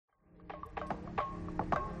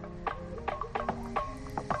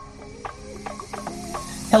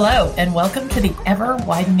Hello, and welcome to the Ever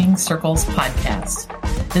Widening Circles podcast,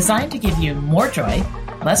 designed to give you more joy,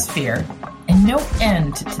 less fear, and no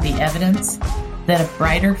end to the evidence that a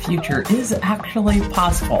brighter future is actually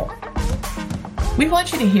possible. We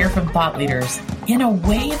want you to hear from thought leaders in a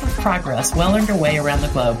wave of progress well underway around the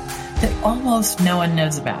globe that almost no one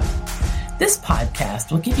knows about. This podcast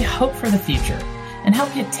will give you hope for the future and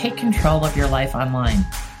help you take control of your life online.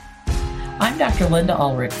 I'm Dr. Linda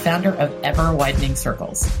Ulrich, founder of Ever Widening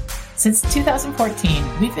Circles. Since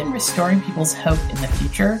 2014, we've been restoring people's hope in the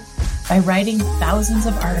future by writing thousands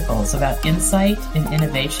of articles about insight and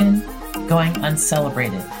innovation going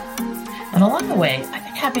uncelebrated. And along the way, I've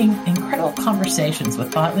been having incredible conversations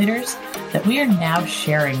with thought leaders that we are now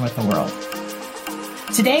sharing with the world.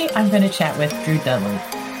 Today, I'm going to chat with Drew Dudley,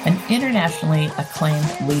 an internationally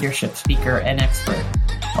acclaimed leadership speaker and expert,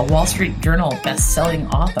 a Wall Street Journal best-selling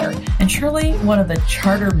author, and surely one of the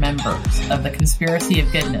charter members of the conspiracy of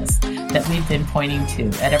goodness that we've been pointing to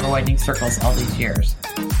at Ever Widening Circles all these years.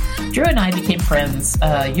 Drew and I became friends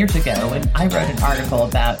years ago when I wrote an article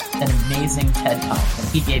about an amazing TED Talk that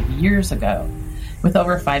he gave years ago with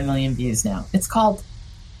over 5 million views now. It's called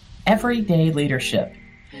Everyday Leadership,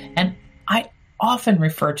 and I often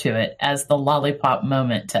refer to it as the Lollipop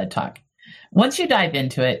Moment TED Talk. Once you dive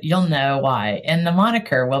into it, you'll know why, and the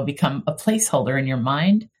moniker will become a placeholder in your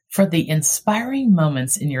mind for the inspiring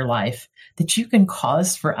moments in your life that you can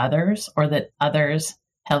cause for others or that others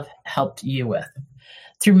have helped you with.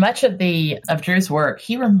 Through much of Drew's work,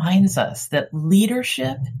 he reminds us that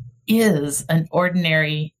leadership is an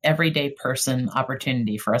ordinary, everyday person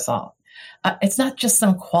opportunity for us all. It's not just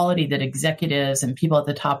some quality that executives and people at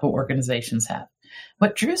the top of organizations have.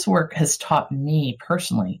 What Drew's work has taught me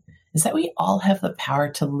personally is that we all have the power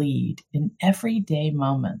to lead in everyday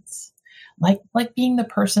moments, like being the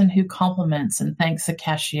person who compliments and thanks a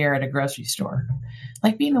cashier at a grocery store,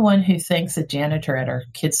 like being the one who thanks a janitor at our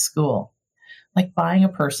kids' school, like buying a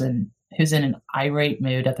person who's in an irate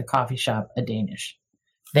mood at the coffee shop a Danish.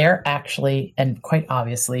 They're actually, and quite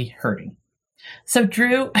obviously, hurting. So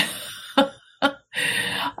Drew,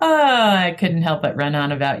 I couldn't help but run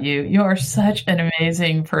on about you. You are such an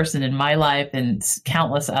amazing person in my life and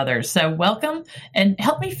countless others. So welcome and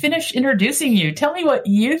help me finish introducing you. Tell me what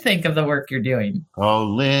you think of the work you're doing. Oh,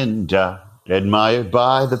 Linda, admired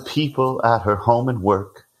by the people at her home and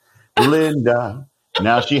work. Linda,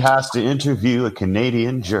 now she has to interview a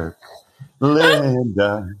Canadian jerk.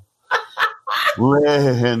 Linda.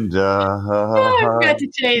 Linda. I forgot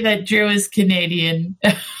to tell you that Drew is Canadian.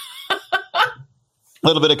 A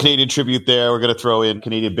little bit of Canadian tribute there. We're going to throw in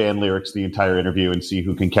Canadian band lyrics the entire interview and see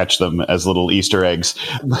who can catch them as little Easter eggs.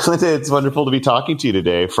 Linda, it's wonderful to be talking to you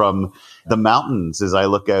today from the mountains. As I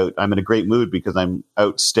look out, I'm in a great mood because I'm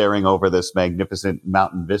out staring over this magnificent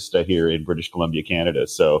mountain vista here in British Columbia, Canada.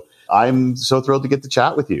 So I'm so thrilled to get to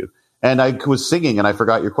chat with you. And I was singing and I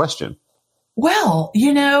forgot your question. Well,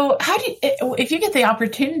 if you get the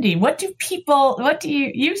opportunity, what do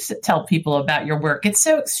you tell people about your work? It's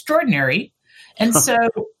so extraordinary. And so,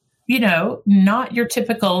 not your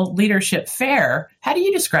typical leadership fare. How do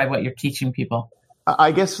you describe what you're teaching people?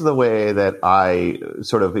 I guess the way that I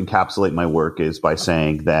sort of encapsulate my work is by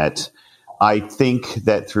saying that I think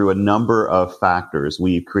that through a number of factors,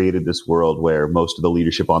 we've created this world where most of the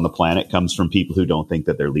leadership on the planet comes from people who don't think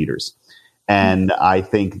that they're leaders. And I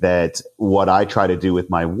think that what I try to do with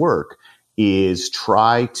my work is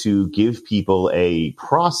try to give people a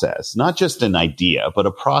process, not just an idea, but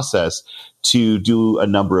a process to do a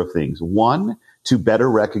number of things. One, to better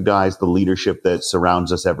recognize the leadership that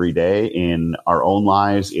surrounds us every day in our own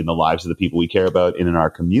lives, in the lives of the people we care about, and in our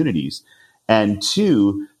communities. And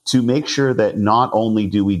two, to make sure that not only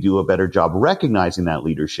do we do a better job recognizing that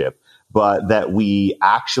leadership, but that we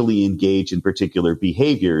actually engage in particular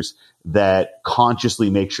behaviors that consciously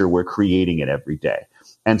make sure we're creating it every day.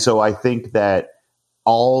 And so I think that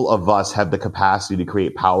all of us have the capacity to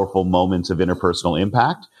create powerful moments of interpersonal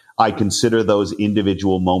impact. I consider those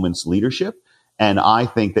individual moments leadership. And I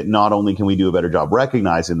think that not only can we do a better job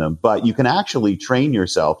recognizing them, but you can actually train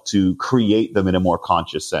yourself to create them in a more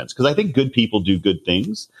conscious sense. Because I think good people do good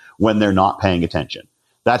things when they're not paying attention.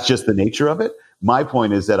 That's just the nature of it. My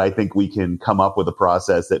point is that I think we can come up with a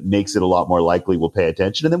process that makes it a lot more likely we'll pay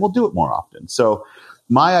attention, and then we'll do it more often. So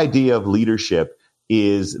my idea of leadership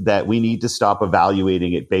is that we need to stop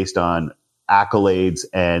evaluating it based on accolades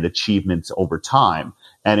and achievements over time,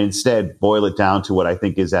 and instead boil it down to what I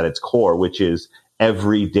think is at its core, which is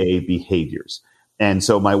everyday behaviors. And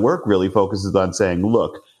so my work really focuses on saying,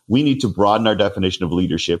 look, we need to broaden our definition of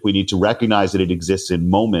leadership. We need to recognize that it exists in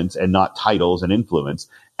moments and not titles and influence.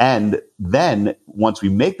 And then once we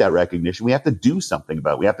make that recognition, we have to do something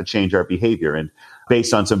about it. We have to change our behavior. And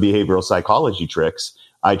based on some behavioral psychology tricks,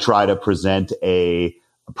 I try to present a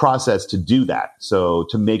process to do that. So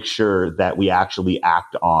to make sure that we actually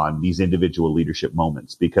act on these individual leadership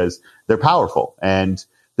moments, because they're powerful and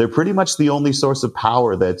they're pretty much the only source of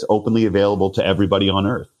power that's openly available to everybody on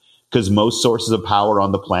earth. Because most sources of power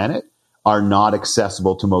on the planet are not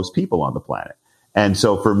accessible to most people on the planet. And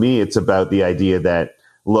so for me, it's about the idea that,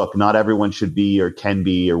 look, not everyone should be or can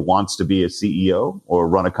be or wants to be a CEO or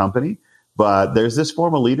run a company, but there's this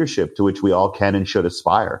form of leadership to which we all can and should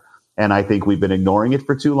aspire. And I think we've been ignoring it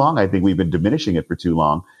for too long. I think we've been diminishing it for too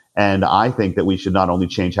long. And I think that we should not only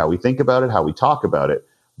change how we think about it, how we talk about it,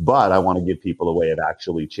 but I want to give people a way of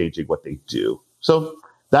actually changing what they do. So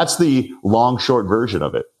that's the long, short version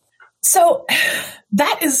of it. So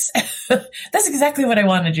that's exactly what I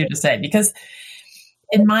wanted you to say, because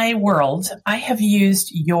in my world, I have used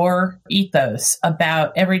your ethos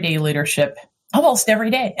about everyday leadership almost every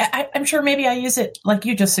day. I'm sure maybe I use it like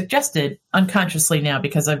you just suggested unconsciously now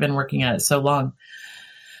because I've been working at it so long.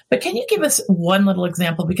 But can you give us one little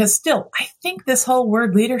example? Because still, I think this whole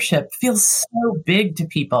word leadership feels so big to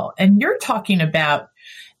people. And you're talking about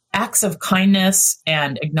acts of kindness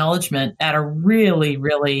and acknowledgement at a really,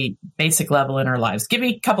 really basic level in our lives. Give me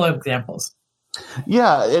a couple of examples.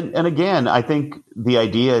 Yeah. And again, I think the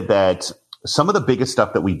idea that some of the biggest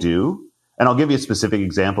stuff that we do, and I'll give you a specific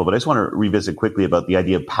example, but I just want to revisit quickly about the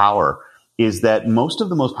idea of power, is that most of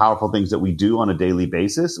the most powerful things that we do on a daily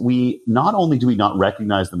basis, we not only do we not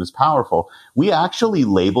recognize them as powerful, we actually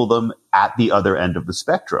label them at the other end of the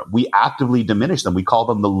spectrum. We actively diminish them. We call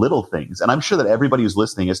them the little things. And I'm sure that everybody who's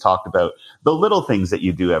listening has talked about the little things that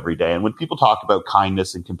you do every day. And when people talk about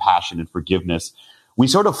kindness and compassion and forgiveness, we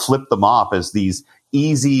sort of flip them off as these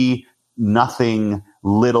easy, nothing,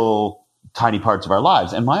 little, tiny parts of our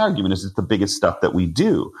lives. And my argument is it's the biggest stuff that we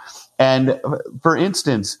do. And for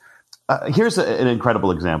instance, here's an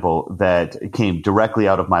incredible example that came directly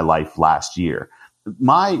out of my life last year.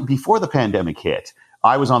 Before the pandemic hit,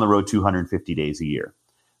 I was on the road 250 days a year,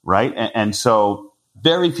 right? And so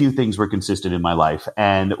very few things were consistent in my life.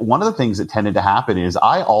 And one of the things that tended to happen is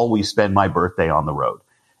I always spend my birthday on the road.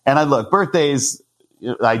 And birthdays,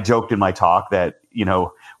 I joked in my talk that,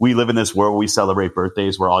 we live in this world where we celebrate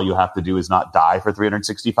birthdays where all you have to do is not die for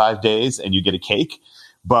 365 days and you get a cake.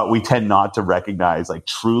 But we tend not to recognize like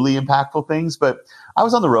truly impactful things. But I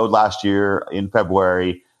was on the road last year in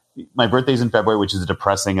February. My birthday's in February, which is a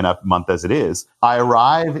depressing enough month as it is. I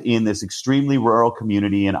arrive in this extremely rural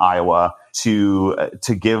community in Iowa to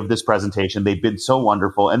give this presentation. They've been so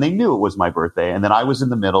wonderful, and they knew it was my birthday. And then I was in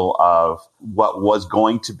the middle of what was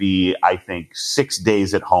going to be, I think, 6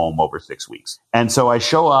 days at home over 6 weeks. And so I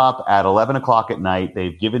show up at 11 o'clock at night.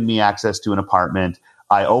 They've given me access to an apartment.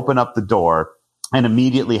 I open up the door and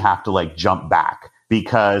immediately have to jump back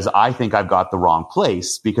because I think I've got the wrong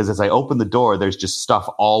place, because as I open the door, there's just stuff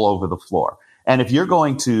all over the floor. And if you're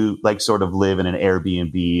going to sort of live in an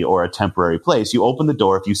Airbnb or a temporary place, you open the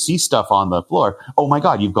door. If you see stuff on the floor, oh my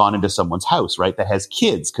God, you've gone into someone's house, right? That has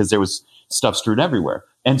kids, because there was stuff strewn everywhere.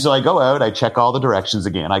 And so I go out, I check all the directions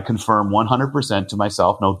again. I confirm 100% to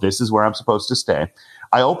myself, no, this is where I'm supposed to stay.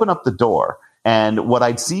 I open up the door. And what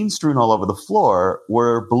I'd seen strewn all over the floor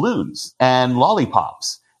were balloons and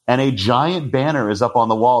lollipops. And a giant banner is up on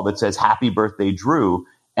the wall that says, "Happy Birthday, Drew."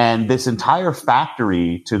 And this entire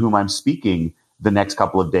factory to whom I'm speaking the next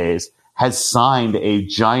couple of days has signed a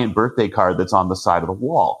giant birthday card that's on the side of the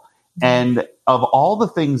wall. And of all the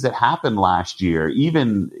things that happened last year,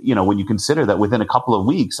 even, when you consider that within a couple of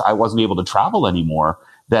weeks, I wasn't able to travel anymore,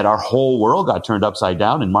 that our whole world got turned upside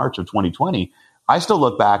down in March of 2020. I still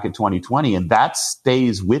look back at 2020 and that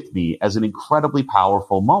stays with me as an incredibly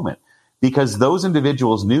powerful moment, because those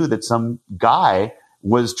individuals knew that some guy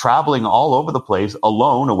was traveling all over the place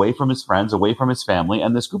alone, away from his friends, away from his family.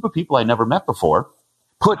 And this group of people I never met before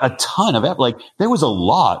put a ton of there was a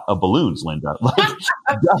lot of balloons, Linda,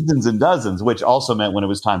 dozens and dozens, which also meant when it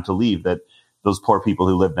was time to leave that those poor people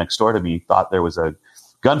who lived next door to me thought there was a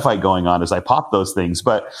gunfight going on as I popped those things.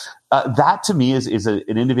 But that to me is an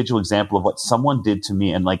individual example of what someone did to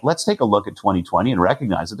me. And let's take a look at 2020 and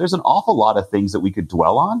recognize that there's an awful lot of things that we could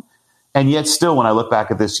dwell on. And yet still, when I look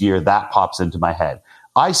back at this year, that pops into my head.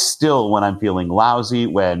 I still, when I'm feeling lousy,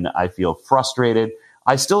 when I feel frustrated,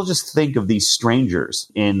 I still just think of these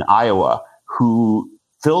strangers in Iowa who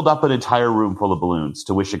filled up an entire room full of balloons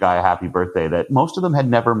to wish a guy a happy birthday that most of them had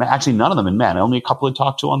never met. Actually, none of them had met. Only a couple had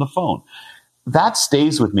talked to on the phone. That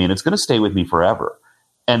stays with me, and it's going to stay with me forever.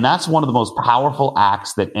 And that's one of the most powerful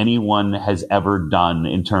acts that anyone has ever done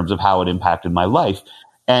in terms of how it impacted my life.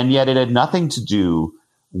 And yet it had nothing to do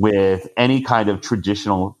with any kind of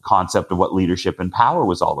traditional concept of what leadership and power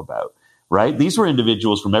was all about, right? These were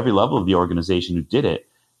individuals from every level of the organization who did it.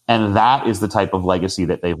 And that is the type of legacy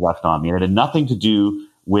that they've left on me. It had nothing to do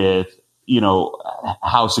with,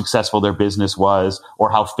 how successful their business was or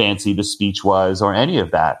how fancy the speech was or any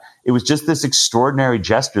of that. It was just this extraordinary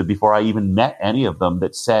gesture before I even met any of them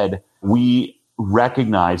that said, we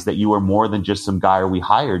recognize that you are more than just some guy we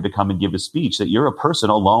hired to come and give a speech, that you're a person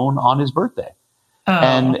alone on his birthday. Oh.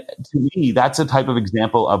 And to me, that's a type of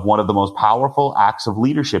example of one of the most powerful acts of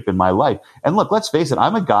leadership in my life. And look, let's face it,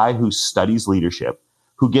 I'm a guy who studies leadership,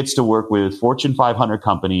 who gets to work with Fortune 500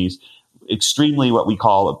 companies, extremely what we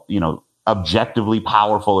call, objectively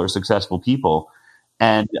powerful or successful people.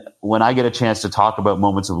 And when I get a chance to talk about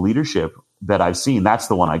moments of leadership that I've seen, that's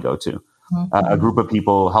the one I go to. Mm-hmm. A group of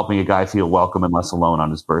people helping a guy feel welcome and less alone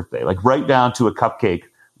on his birthday, like right down to a cupcake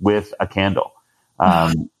with a candle.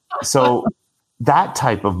 So that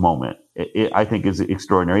type of moment, I think, is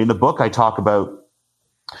extraordinary. In the book, I talk about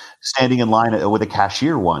standing in line with a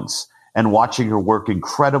cashier once and watching her work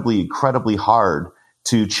incredibly, incredibly hard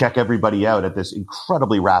to check everybody out at this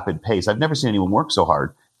incredibly rapid pace. I've never seen anyone work so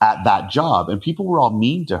hard at that job. And people were all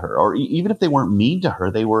mean to her, or even if they weren't mean to her,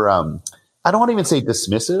 they were, I don't want to even say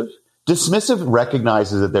dismissive. Dismissive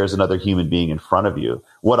recognizes that there's another human being in front of you.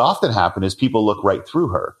 What often happens is people look right through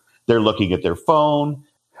her. They're looking at their phone.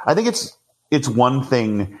 I think it's one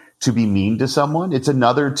thing to be mean to someone. It's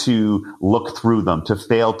another to look through them, to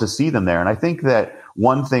fail to see them there. And I think that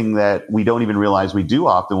one thing that we don't even realize we do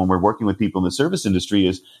often when we're working with people in the service industry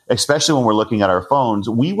is, especially when we're looking at our phones,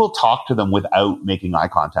 we will talk to them without making eye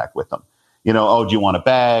contact with them. Oh, do you want a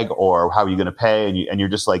bag, or how are you going to pay? And you're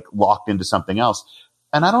just like locked into something else.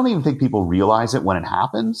 And I don't even think people realize it when it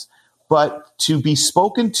happens, but to be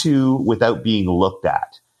spoken to without being looked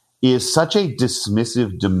at is such a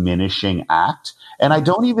dismissive, diminishing act. And I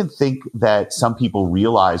don't even think that some people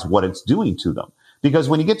realize what it's doing to them. Because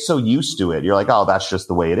when you get so used to it, you're like, oh, that's just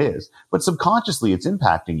the way it is. But subconsciously, it's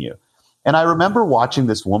impacting you. And I remember watching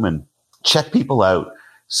this woman check people out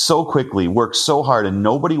so quickly, work so hard, and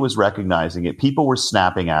nobody was recognizing it. People were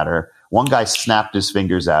snapping at her. One guy snapped his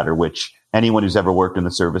fingers at her, which anyone who's ever worked in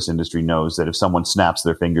the service industry knows that if someone snaps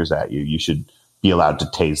their fingers at you, you should be allowed to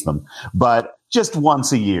tase them. But just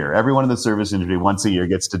once a year, everyone in the service industry once a year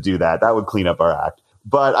gets to do that. That would clean up our act.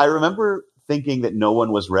 But I remember thinking that no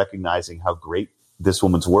one was recognizing how great this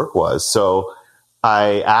woman's work was. So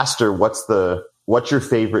I asked her, what's your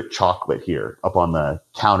favorite chocolate here up on the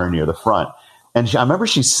counter near the front? And I remember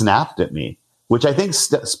she snapped at me, which I think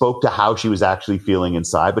spoke to how she was actually feeling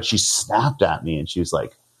inside. But she snapped at me and she was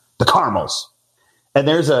like, the caramels. And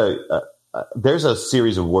there's a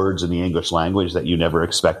series of words in the English language that you never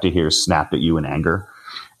expect to hear snapped at you in anger.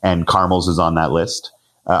 And caramels is on that list.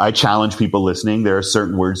 I challenge people listening. There are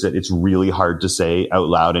certain words that it's really hard to say out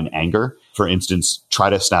loud in anger. For instance,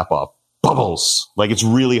 try to snap off bubbles. Like, it's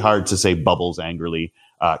really hard to say bubbles angrily.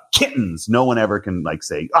 Kittens. No one ever can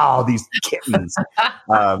say, oh, these kittens.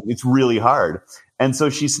 It's really hard. And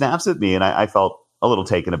so she snaps at me and I felt a little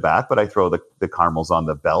taken aback, but I throw the caramels on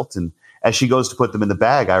the belt. And as she goes to put them in the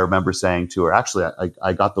bag, I remember saying to her, actually,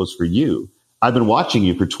 I got those for you. I've been watching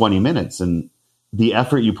you for 20 minutes and the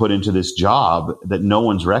effort you put into this job that no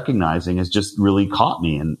one's recognizing has just really caught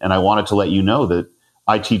me. And I wanted to let you know that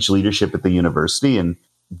I teach leadership at the university, and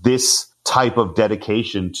this type of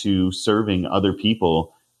dedication to serving other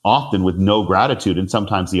people, often with no gratitude and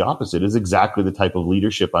sometimes the opposite, is exactly the type of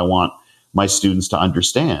leadership I want my students to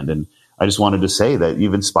understand. And I just wanted to say that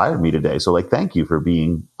you've inspired me today. So thank you for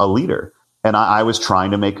being a leader. And I was trying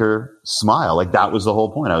to make her smile. That was the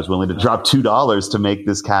whole point. I was willing to drop $2 to make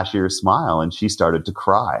this cashier smile. And she started to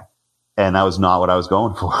cry. And that was not what I was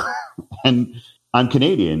going for. And I'm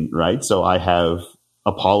Canadian, right? So I have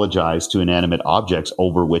apologized to inanimate objects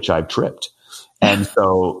over which I've tripped. And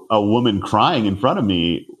so a woman crying in front of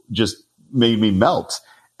me just made me melt.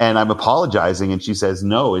 And I'm apologizing. And she says,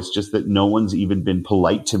 no, it's just that no one's even been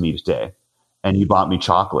polite to me today. And you bought me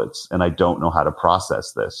chocolates and I don't know how to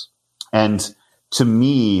process this. And to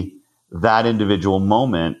me, that individual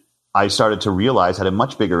moment, I started to realize had a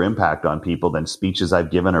much bigger impact on people than speeches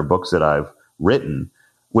I've given or books that I've written,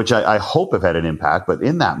 which I hope have had an impact. But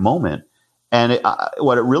in that moment, and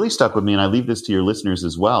what it really stuck with me, and I leave this to your listeners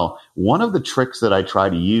as well, one of the tricks that I try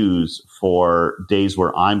to use for days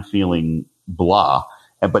where I'm feeling blah,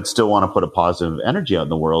 but still want to put a positive energy out in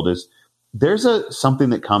the world is there's something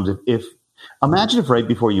that comes imagine if right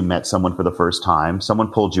before you met someone for the first time,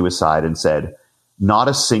 someone pulled you aside and said, not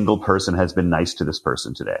a single person has been nice to this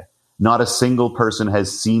person today. Not a single person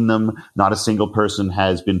has seen them. Not a single person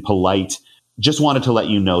has been polite. Just wanted to let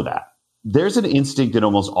you know that. There's an instinct in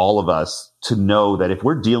almost all of us to know that if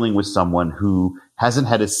we're dealing with someone who hasn't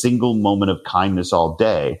had a single moment of kindness all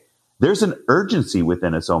day, there's an urgency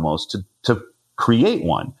within us almost to create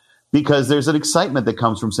one, because there's an excitement that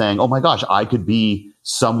comes from saying, oh my gosh, I could be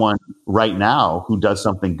someone right now who does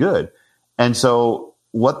something good. And so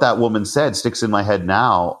what that woman said sticks in my head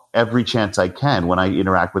now every chance I can. When I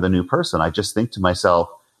interact with a new person, I just think to myself,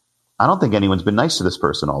 I don't think anyone's been nice to this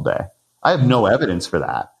person all day. I have no evidence for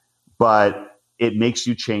that, but it makes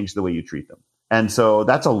you change the way you treat them. And so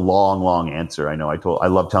that's a long, long answer. I know I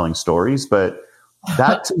love telling stories, but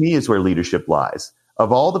that to me is where leadership lies.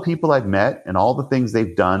 Of all the people I've met and all the things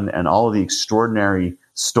they've done and all of the extraordinary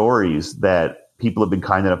stories that people have been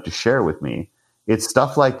kind enough to share with me, it's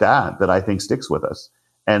stuff like that I think sticks with us.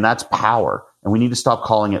 And that's power. And we need to stop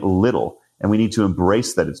calling it little. And we need to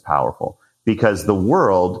embrace that it's powerful, because the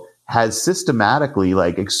world has systematically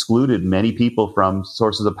excluded many people from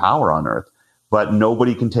sources of power on earth. But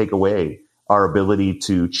nobody can take away our ability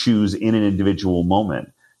to choose in an individual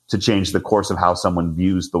moment to change the course of how someone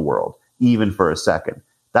views the world, even for a second.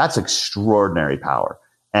 That's extraordinary power.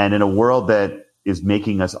 And in a world that is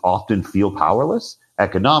making us often feel powerless,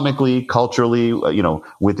 economically, culturally,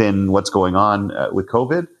 within what's going on with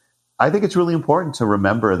COVID, I think it's really important to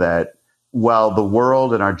remember that while the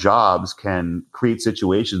world and our jobs can create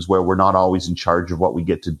situations where we're not always in charge of what we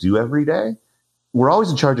get to do every day, we're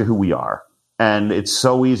always in charge of who we are. And it's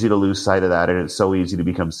so easy to lose sight of that. And it's so easy to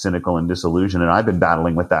become cynical and disillusioned. And I've been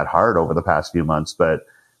battling with that hard over the past few months, but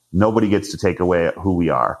nobody gets to take away who we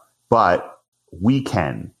are. But we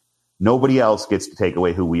can. Nobody else gets to take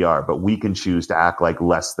away who we are, but we can choose to act like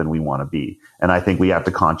less than we want to be. And I think we have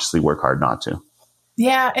to consciously work hard not to.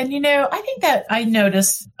 Yeah. And, I think that I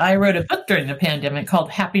noticed I wrote a book during the pandemic called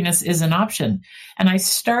Happiness is an Option. And I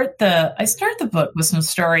start the book with some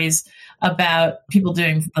stories about people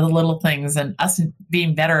doing the little things and us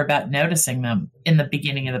being better about noticing them in the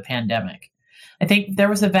beginning of the pandemic. I think there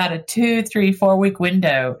was about a 2, 3, 4 week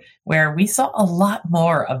window where we saw a lot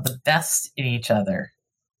more of the best in each other.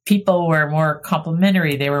 People were more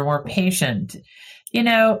complimentary. They were more patient.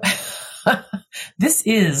 This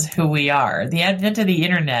is who we are. The advent of the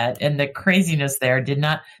internet and the craziness there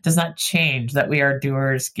does not change that we are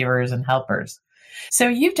doers, givers, and helpers. So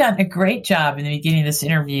you've done a great job in the beginning of this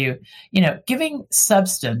interview, giving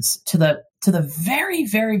substance to the very,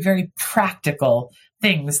 very, very practical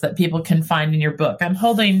things that people can find in your book. I'm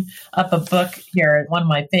holding up a book here, one of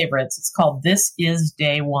my favorites. It's called This Is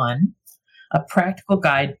Day One, A Practical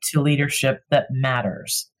Guide to Leadership That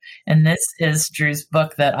Matters. And this is Drew's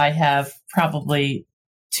book that I have probably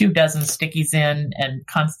 24 stickies in and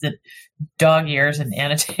constant dog ears and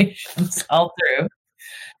annotations all through.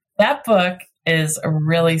 That book is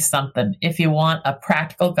really something if you want a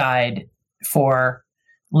practical guide for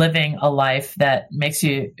living a life that makes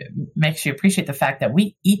you appreciate the fact that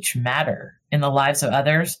we each matter in the lives of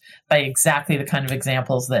others by exactly the kind of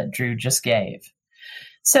examples that Drew just gave.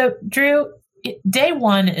 So, Drew, day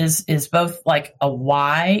one is both like a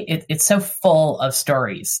why. It's so full of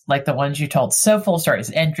stories, like the ones you told, so full of stories.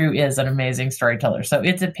 And Drew is an amazing storyteller. So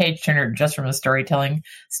it's a page turner just from a storytelling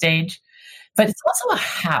stage, but it's also a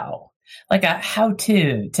how. Like a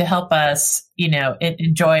how-to help us,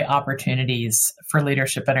 enjoy opportunities for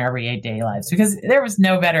leadership in our everyday lives. Because there was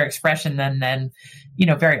no better expression than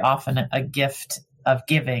very often a gift of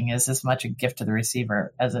giving is as much a gift to the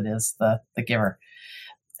receiver as it is the giver.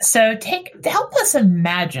 So help us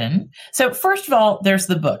imagine. So first of all, there's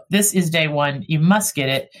the book. This is Day One. You must get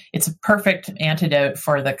it. It's a perfect antidote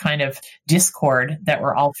for the kind of discord that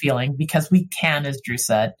we're all feeling, because we can, as Drew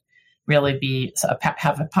said, really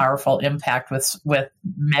have a powerful impact with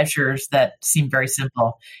measures that seem very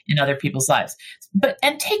simple in other people's lives.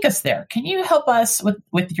 And take us there. Can you help us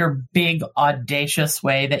with your big, audacious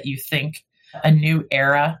way that you think a new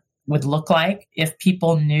era would look like if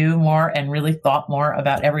people knew more and really thought more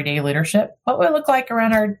about everyday leadership? What would it look like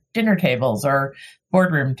around our dinner tables or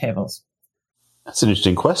boardroom tables? That's an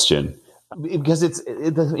interesting question, because it's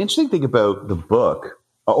the interesting thing about the book,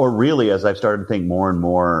 or really as I've started to think more and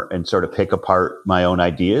more and sort of pick apart my own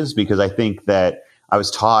ideas, because I think that I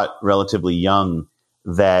was taught relatively young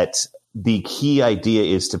that the key idea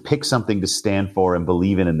is to pick something to stand for and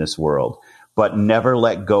believe in this world, but never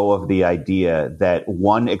let go of the idea that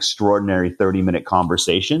one extraordinary 30-minute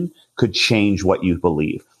conversation could change what you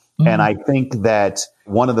believe. Mm-hmm. And I think that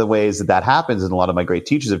one of the ways that happens, and a lot of my great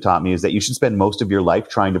teachers have taught me, is that you should spend most of your life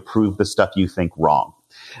trying to prove the stuff you think wrong.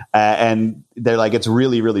 And they're like, it's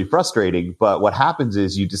really, really frustrating. But what happens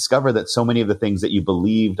is you discover that so many of the things that you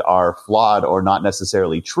believed are flawed or not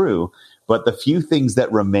necessarily true. But the few things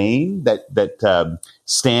that remain that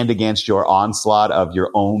stand against your onslaught of your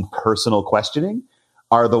own personal questioning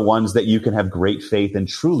are the ones that you can have great faith and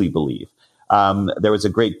truly believe. There was a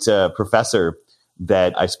great professor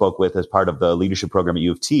that I spoke with as part of the leadership program at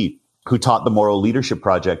U of T, who taught the Moral Leadership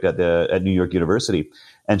Project at New York University.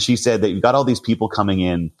 And she said that you've got all these people coming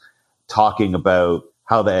in talking about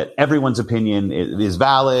how that everyone's opinion is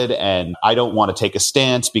valid and I don't want to take a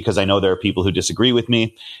stance because I know there are people who disagree with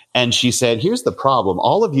me. And she said, here's the problem.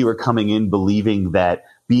 All of you are coming in believing that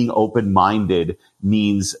being open-minded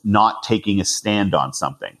means not taking a stand on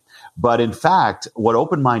something. But in fact, what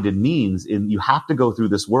open-minded means, you have to go through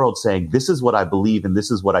this world saying, this is what I believe and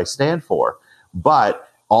this is what I stand for. But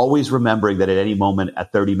always remembering that at any moment, a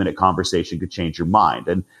 30-minute conversation could change your mind.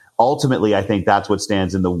 And ultimately, I think that's what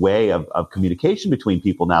stands in the way of communication between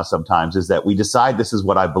people now sometimes, is that we decide this is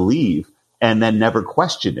what I believe and then never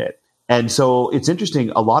question it. And so it's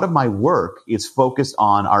interesting. A lot of my work is focused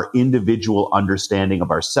on our individual understanding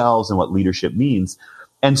of ourselves and what leadership means.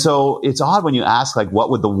 And so it's odd when you ask, like, what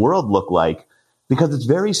would the world look like? Because it's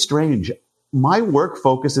very strange. My work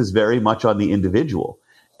focuses very much on the individual.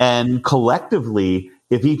 And collectively,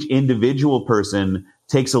 if each individual person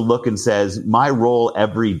takes a look and says, my role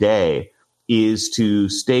every day is to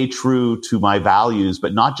stay true to my values,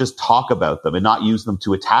 but not just talk about them and not use them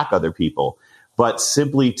to attack other people, but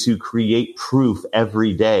simply to create proof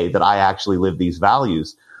every day that I actually live these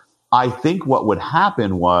values. I think what would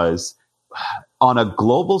happen was, on a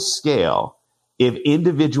global scale, if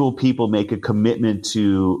individual people make a commitment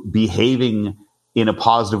to behaving in a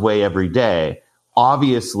positive way every day,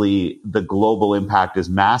 obviously the global impact is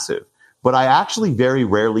massive. But I actually very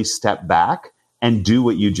rarely step back and do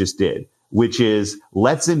what you just did, which is,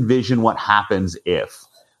 let's envision what happens if.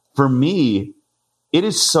 For me, it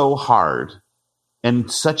is so hard and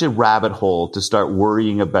such a rabbit hole to start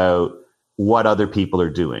worrying about what other people are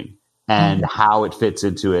doing and how it fits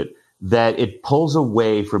into it, that it pulls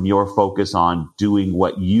away from your focus on doing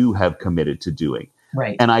what you have committed to doing.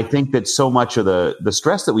 Right. And I think that so much of the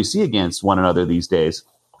stress that we see against one another these days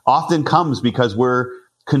often comes because we're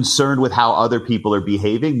concerned with how other people are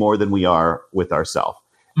behaving more than we are with ourselves.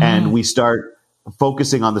 And we start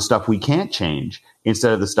focusing on the stuff we can't change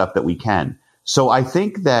instead of the stuff that we can. So I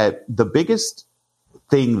think that the biggest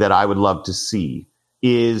thing that I would love to see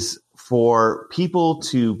is for people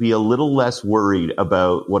to be a little less worried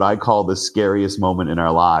about what I call the scariest moment in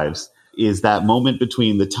our lives, is that moment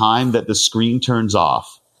between the time that the screen turns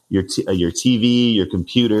off, your TV, your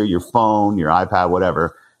computer, your phone, your iPad,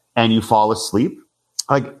 whatever, and you fall asleep.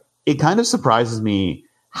 Like, it kind of surprises me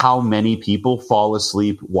how many people fall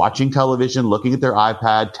asleep watching television, looking at their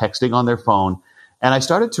iPad, texting on their phone. And I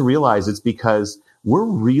started to realize it's because we're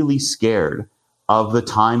really scared of the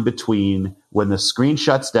time between when the screen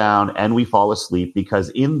shuts down and we fall asleep, because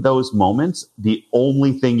in those moments, the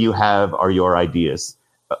only thing you have are your ideas.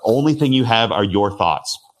 The only thing you have are your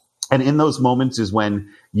thoughts. And in those moments is when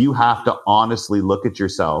you have to honestly look at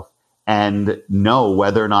yourself and know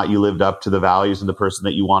whether or not you lived up to the values and the person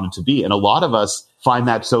that you wanted to be. And a lot of us find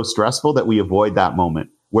that so stressful that we avoid that moment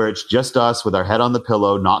where it's just us with our head on the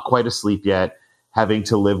pillow, not quite asleep yet, having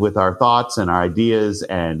to live with our thoughts and our ideas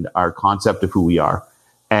and our concept of who we are.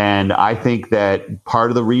 And I think that part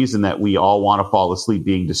of the reason that we all want to fall asleep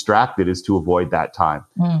being distracted is to avoid that time.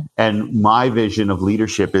 And my vision of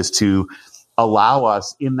leadership is to allow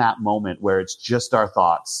us in that moment where it's just our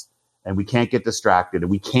thoughts and we can't get distracted and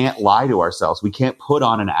we can't lie to ourselves. We can't put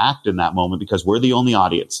on an act in that moment because we're the only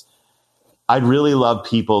audience. I'd really love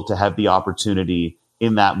people to have the opportunity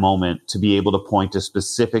in that moment to be able to point to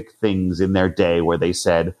specific things in their day where they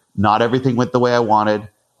said, not everything went the way I wanted.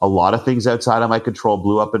 A lot of things outside of my control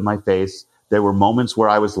blew up in my face. There were moments where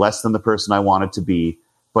I was less than the person I wanted to be.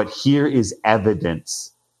 But here is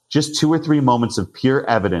evidence, just 2 or 3 moments of pure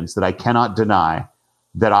evidence that I cannot deny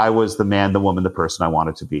that I was the man, the woman, the person I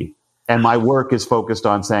wanted to be. And my work is focused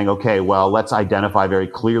on saying, okay, well, let's identify very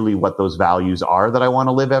clearly what those values are that I want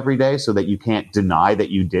to live every day so that you can't deny that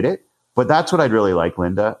you did it. But that's what I'd really like,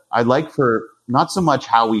 Linda. I'd like for not so much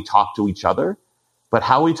how we talk to each other, but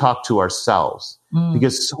how we talk to ourselves.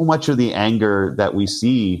 Because so much of the anger that we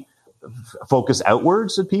see focus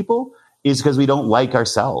outwards at people is because we don't like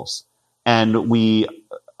ourselves. And we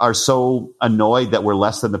are so annoyed that we're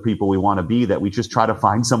less than the people we want to be that we just try to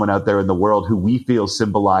find someone out there in the world who we feel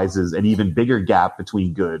symbolizes an even bigger gap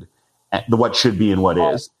between good, what should be and what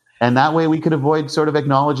is. And that way we could avoid sort of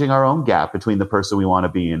acknowledging our own gap between the person we want to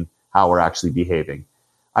be and how we're actually behaving.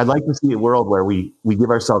 I'd like to see a world where we give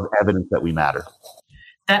ourselves evidence that we matter.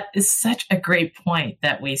 That is such a great point,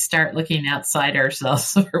 that we start looking outside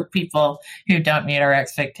ourselves for people who don't meet our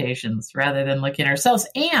expectations rather than looking at ourselves.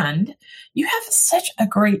 And you have such a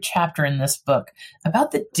great chapter in this book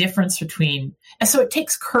about the difference between, and so it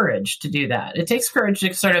takes courage to do that. It takes courage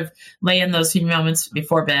to sort of lay in those few moments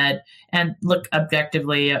before bed and look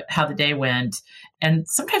objectively at how the day went. And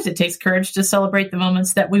sometimes it takes courage to celebrate the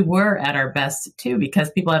moments that we were at our best too, because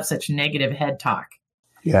people have such negative head talk.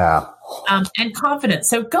 Yeah. And confidence.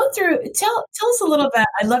 So go through, tell us a little bit.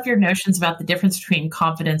 I love your notions about the difference between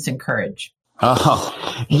confidence and courage.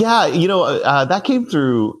 Yeah. That came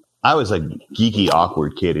through. I was a geeky,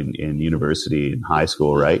 awkward kid in university and high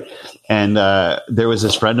school, right? And there was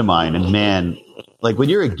this friend of mine, and man, like when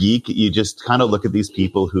you're a geek, you just kind of look at these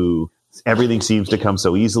people who everything seems to come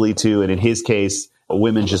so easily to. And in his case,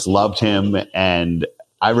 women just loved him. And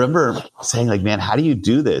I remember saying, like, man, how do you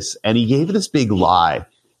do this? And he gave this big lie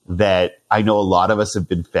that I know a lot of us have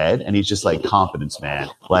been fed. And he's just like, confidence, man.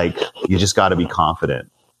 Like, you just got to be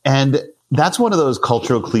confident. And that's one of those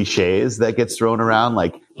cultural cliches that gets thrown around.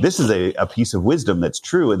 Like, this is a piece of wisdom that's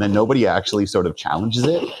true. And then nobody actually sort of challenges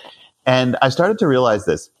it. And I started to realize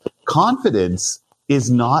this. Confidence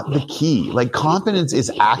is not the key. Like, confidence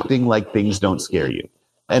is acting like things don't scare you.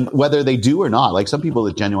 And whether they do or not, like some people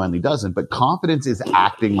it genuinely doesn't, but confidence is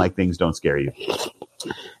acting like things don't scare you.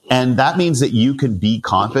 And that means that you can be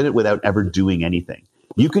confident without ever doing anything.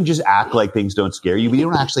 You can just act like things don't scare you, but you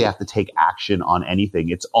don't actually have to take action on anything.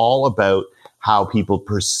 It's all about how people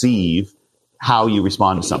perceive how you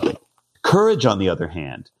respond to something. Courage, on the other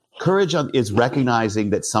hand, is recognizing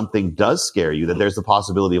that something does scare you, that there's the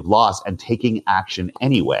possibility of loss, and taking action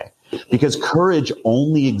anyway. Because courage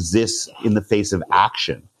only exists in the face of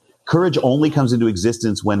action. Courage only comes into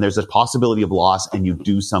existence when there's a possibility of loss and you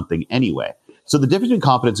do something anyway. So the difference between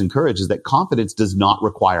confidence and courage is that confidence does not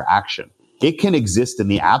require action. It can exist in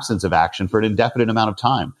the absence of action for an indefinite amount of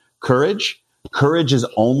time. Courage is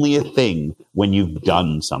only a thing when you've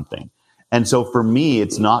done something. And so for me,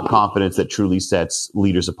 it's not confidence that truly sets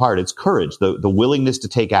leaders apart. It's courage, the willingness to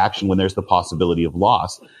take action when there's the possibility of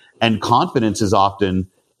loss. And confidence is often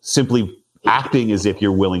simply acting as if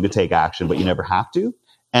you're willing to take action, but you never have to.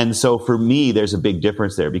 And so for me, there's a big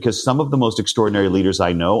difference there, because some of the most extraordinary leaders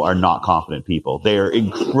I know are not confident people. They are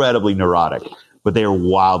incredibly neurotic, but they are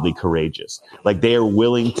wildly courageous. Like, they are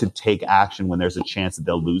willing to take action when there's a chance that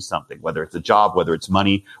they'll lose something, whether it's a job, whether it's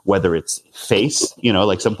money, whether it's face.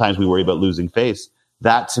 Like sometimes we worry about losing face.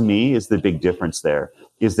 That to me is the big difference there,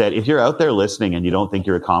 is that if you're out there listening and you don't think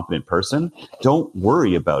you're a confident person, don't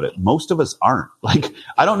worry about it. Most of us aren't. Like,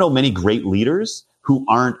 I don't know many great leaders who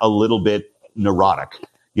aren't a little bit neurotic.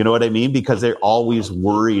 You know what I mean? Because they're always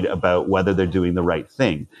worried about whether they're doing the right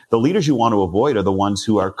thing. The leaders you want to avoid are the ones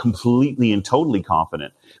who are completely and totally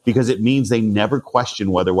confident, because it means they never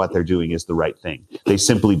question whether what they're doing is the right thing. They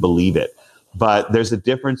simply believe it. But there's a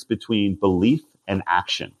difference between belief and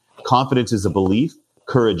action. Confidence is a belief.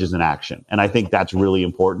 Courage is an action. And I think that's really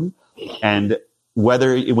important. And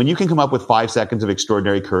when you can come up with 5 seconds of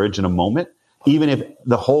extraordinary courage in a moment, even if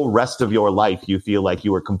the whole rest of your life you feel like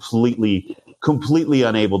you are completely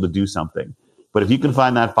unable to do something, but if you can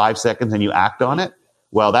find that 5 seconds and you act on it,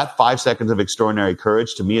 well, that 5 seconds of extraordinary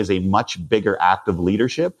courage to me is a much bigger act of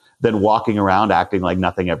leadership than walking around acting like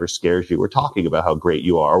nothing ever scares you or talking about how great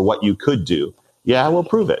you are or what you could do. Yeah, we'll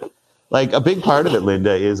prove it. Like, a big part of it,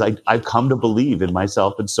 Linda, is I've come to believe in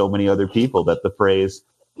myself and so many other people that the phrase,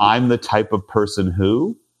 I'm the type of person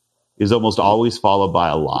who, is almost always followed by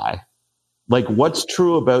a lie. Like, what's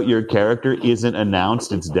true about your character isn't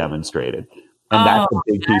announced, it's demonstrated. And that's a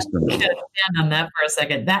big piece for me. I'm going to stand on that for a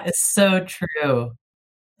second. That is so true.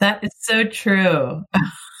 That is so true.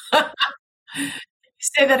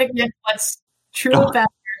 Say that again. What's true about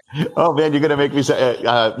Oh man, you're going to make me say,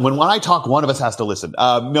 when I talk, one of us has to listen.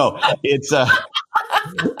 No, it's,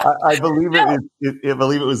 I believe I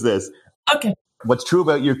believe it was this. Okay. What's true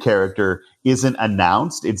about your character isn't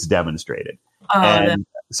announced, it's demonstrated.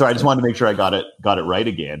 So I just wanted to make sure I got it right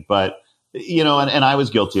again. But, and I was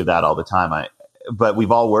guilty of that all the time. But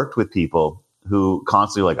we've all worked with people who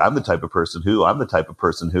constantly I'm the type of person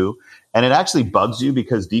who, and it actually bugs you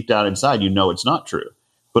because deep down inside, it's not true.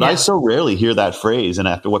 But I so rarely hear that phrase, and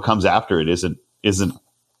after what comes after it isn't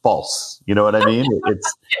false. You know what I mean?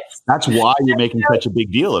 That's why you're making such a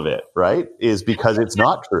big deal of it, right? Is because it's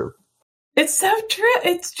not true. It's so true.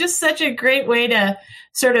 It's just such a great way to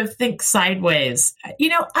sort of think sideways.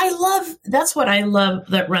 That's what I love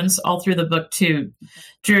that runs all through the book too,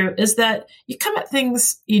 Drew, is that you come at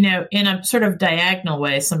things, in a sort of diagonal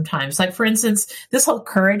way sometimes. Like, for instance, this whole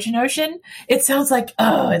courage notion, it sounds like,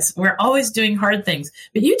 we're always doing hard things.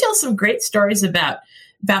 But you tell some great stories about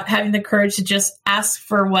having the courage to just ask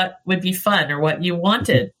for what would be fun or what you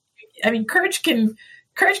wanted. I mean, courage can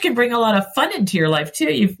bring a lot of fun into your life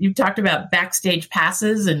too. You've talked about backstage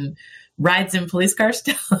passes and rides in police cars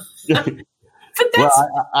stuff. Well,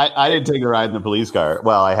 I didn't take a ride in the police car.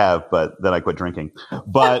 Well, I have, but then I quit drinking.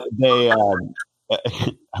 But they,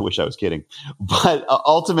 I wish I was kidding. But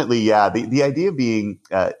ultimately, yeah, the idea being,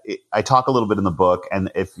 I talk a little bit in the book,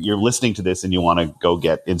 and if you're listening to this and you want to go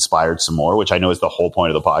get inspired some more, which I know is the whole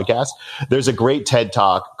point of the podcast, there's a great TED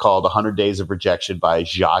Talk called 100 Days of Rejection by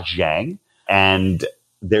Jia Zhang. And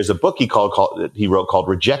there's a book he wrote called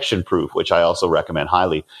Rejection Proof, which I also recommend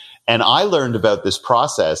highly. And I learned about this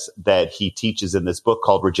process that he teaches in this book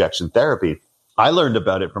called Rejection Therapy. I learned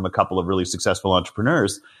about it from a couple of really successful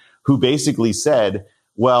entrepreneurs who basically said,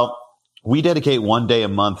 well, we dedicate one day a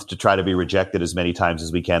month to try to be rejected as many times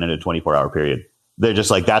as we can in a 24-hour period. They're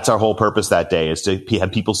just like, that's our whole purpose that day, is to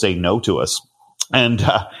have people say no to us. And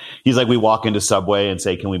he's like, we walk into Subway and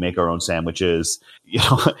say, can we make our own sandwiches?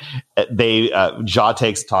 Jia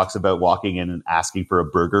talks about walking in and asking for a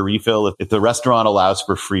burger refill. If the restaurant allows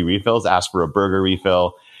for free refills, ask for a burger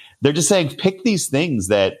refill. They're just saying, pick these things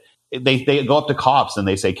that they go up to cops and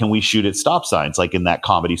they say, can we shoot at stop signs? Like in that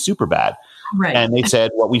comedy Superbad. Right. And they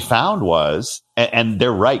said, what we found was, and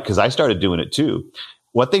they're right, because I started doing it too.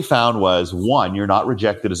 What they found was, one, you're not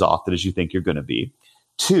rejected as often as you think you're going to be.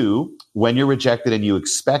 Two, when you're rejected and you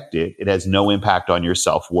expect it, it has no impact on your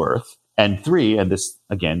self-worth. And three, and this,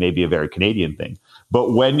 again, may be a very Canadian thing,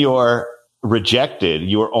 but when you're rejected,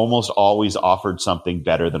 you are almost always offered something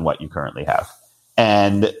better than what you currently have.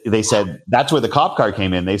 And they said, that's where the cop car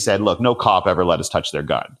came in. They said, look, no cop ever let us touch their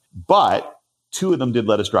gun. But two of them did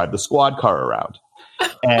let us drive the squad car around.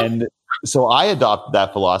 And so I adopted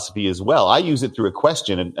that philosophy as well. I use it through a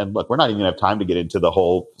question. And look, we're not even going to have time to get into the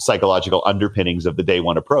whole psychological underpinnings of the day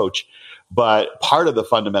one approach. But part of the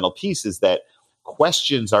fundamental piece is that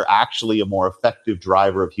questions are actually a more effective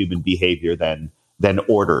driver of human behavior than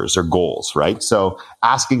orders or goals, right? So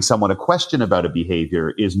asking someone a question about a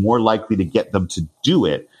behavior is more likely to get them to do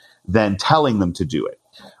it than telling them to do it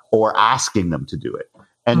or asking them to do it.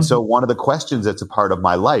 And so one of the questions that's a part of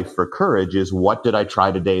my life for courage is, what did I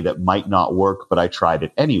try today that might not work, but I tried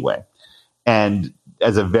it anyway? And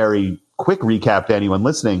as a very quick recap to anyone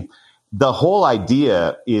listening, the whole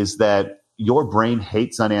idea is that your brain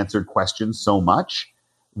hates unanswered questions so much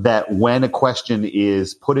that when a question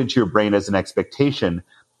is put into your brain as an expectation,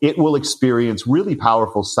 it will experience really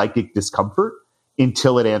powerful psychic discomfort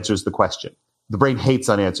until it answers the question. The brain hates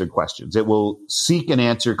unanswered questions. It will seek an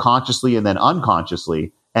answer consciously and then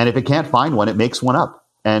unconsciously. And if it can't find one, it makes one up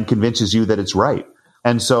and convinces you that it's right.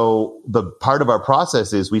 And so the part of our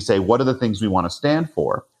process is we say, what are the things we want to stand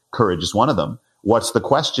for? Courage is one of them. What's the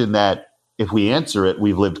question that if we answer it,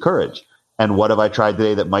 we've lived courage? And what have I tried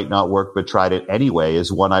today that might not work, but tried it anyway,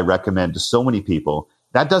 is one I recommend to so many people.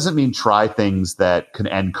 That doesn't mean try things that can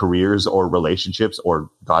end careers or relationships or,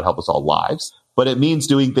 God help us all, lives. But it means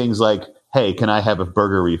doing things like, hey, can I have a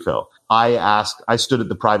burger refill? I stood at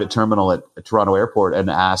the private terminal at Toronto Airport and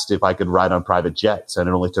asked if I could ride on private jets. And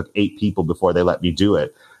it only took 8 people before they let me do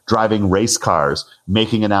it. Driving race cars,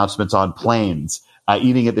 making announcements on planes,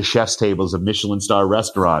 eating at the chef's tables of Michelin star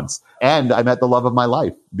restaurants. And I met the love of my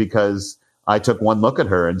life because I took one look at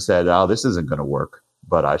her and said, oh, this isn't going to work,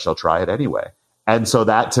 but I shall try it anyway. And so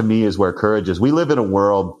that to me is where courage is. We live in a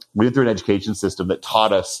world, we went through an education system that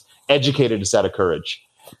taught us, educated us out of courage.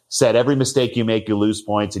 Said every mistake you make, you lose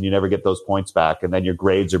points and you never get those points back. And then your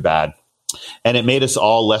grades are bad. And it made us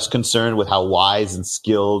all less concerned with how wise and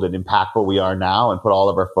skilled and impactful we are now, and put all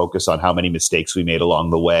of our focus on how many mistakes we made along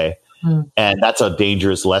the way. And that's a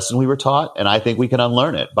dangerous lesson we were taught. And I think we can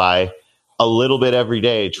unlearn it by a little bit every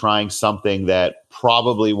day, trying something that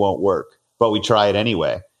probably won't work, but we try it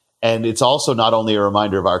anyway. And it's also not only a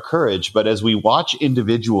reminder of our courage, but as we watch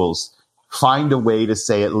individuals find a way to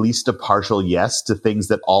say at least a partial yes to things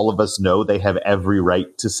that all of us know they have every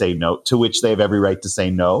right to say no, to which they have every right to say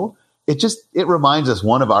no. It reminds us,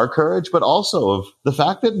 one, of our courage, but also of the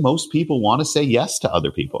fact that most people want to say yes to other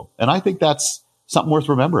people. And I think that's something worth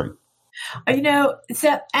remembering. And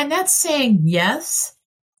that's saying yes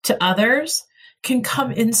to others can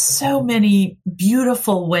come in so many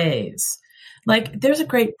beautiful ways. Like, there's a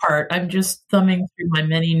great part. I'm just thumbing through my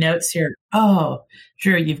many notes here. Oh,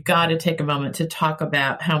 Drew, you've got to take a moment to talk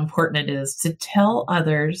about how important it is to tell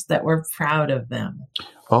others that we're proud of them.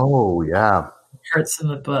 Oh, yeah. Hurts in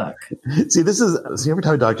the book. See, every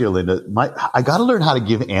time I talk to you, Linda, I got to learn how to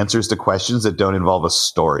give answers to questions that don't involve a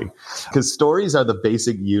story, because stories are the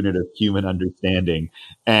basic unit of human understanding.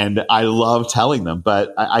 And I love telling them.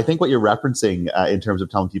 But I think what you're referencing in terms of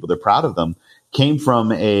telling people they're proud of them came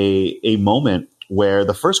from a moment where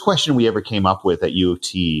the first question we ever came up with at U of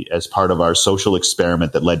T as part of our social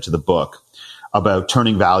experiment that led to the book about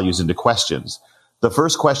turning values into questions. The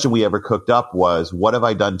first question we ever cooked up was, what have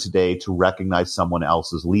I done today to recognize someone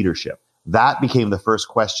else's leadership? That became the first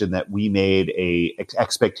question that we made a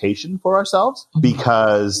expectation for ourselves,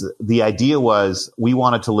 because the idea was we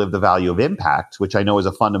wanted to live the value of impact, which I know is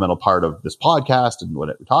a fundamental part of this podcast and what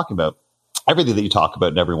we're talking about, everything that you talk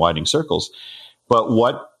about in Ever Widening Circles. But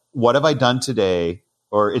what have I done today?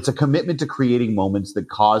 Or it's a commitment to creating moments that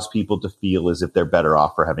cause people to feel as if they're better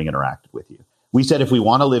off for having interacted with you. We said if we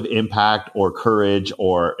want to live impact or courage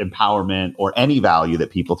or empowerment or any value that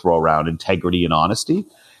people throw around, integrity and honesty,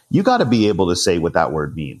 you got to be able to say what that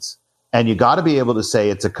word means. And you got to be able to say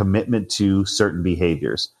it's a commitment to certain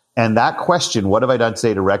behaviors. And that question, what have I done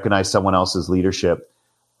today to recognize someone else's leadership?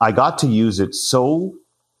 I got to use it so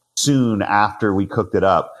soon after we cooked it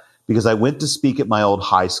up, because I went to speak at my old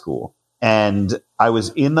high school, and I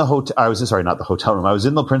was in the hotel. I was not the hotel room. I was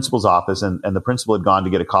in the principal's office, and the principal had gone to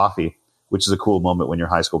get a coffee, which is a cool moment when your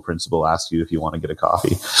high school principal asks you if you want to get a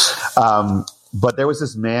coffee. But there was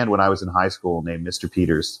this man when I was in high school named Mr.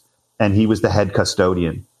 Peters, and he was the head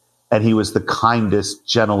custodian, and he was the kindest,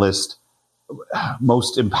 gentlest,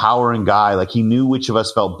 most empowering guy. Like, he knew which of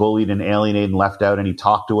us felt bullied and alienated and left out, and he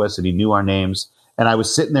talked to us and he knew our names. And I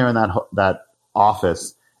was sitting there in that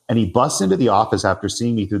office, and he busts into the office after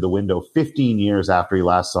seeing me through the window 15 years after he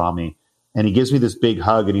last saw me. And he gives me this big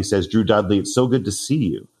hug and he says, Drew Dudley, it's so good to see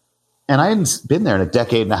you. And I hadn't been there in a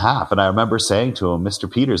decade and a half. And I remember saying to him,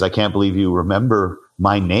 Mr. Peters, I can't believe you remember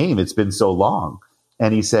my name. It's been so long.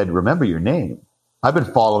 And he said, remember your name. I've been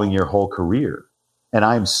following your whole career, and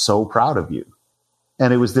I'm so proud of you.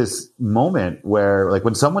 And it was this moment where, like,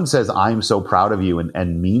 when someone says, I'm so proud of you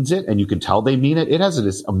and means it, and you can tell they mean it, it has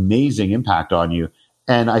this amazing impact on you.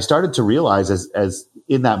 And I started to realize as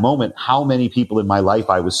in that moment, how many people in my life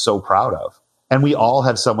I was so proud of. And we all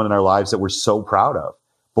have someone in our lives that we're so proud of.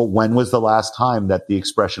 But when was the last time that the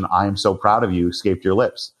expression, I am so proud of you, escaped your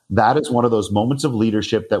lips? That is one of those moments of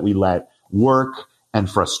leadership that we let work and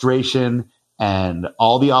frustration and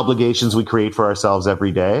all the obligations we create for ourselves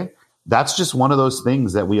every day. That's just one of those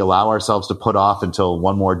things that we allow ourselves to put off until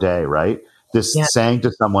one more day, right? This saying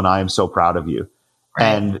to someone, I am so proud of you. Right.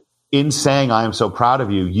 And in saying, I am so proud of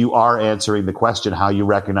you, you are answering the question, how you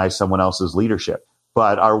recognize someone else's leadership.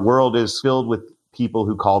 But our world is filled with people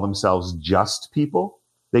who call themselves just people.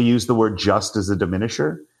 They use the word just as a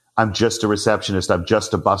diminisher. I'm just a receptionist. I'm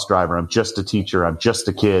just a bus driver. I'm just a teacher. I'm just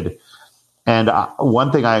a kid. And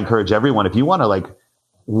one thing I encourage everyone, if you want to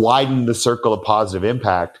widen the circle of positive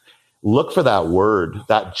impact, look for that word,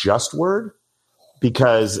 that just word,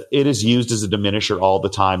 because it is used as a diminisher all the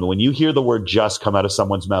time. And when you hear the word just come out of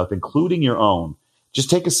someone's mouth, including your own, just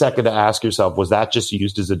take a second to ask yourself, was that just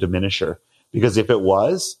used as a diminisher? Because if it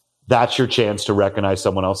was, that's your chance to recognize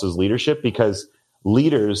someone else's leadership, because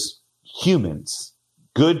leaders, humans,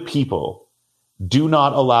 good people, do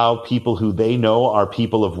not allow people who they know are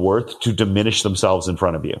people of worth to diminish themselves in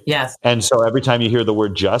front of you. Yes. And so every time you hear the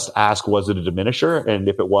word just, ask, was it a diminisher? And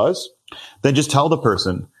if it was, then just tell the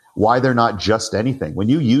person why they're not just anything. When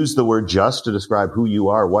you use the word just to describe who you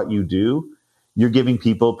are, what you do, you're giving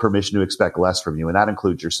people permission to expect less from you. And that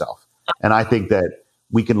includes yourself. And I think that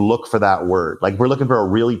we can look for that word. Like, we're looking for a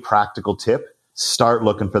really practical tip. Start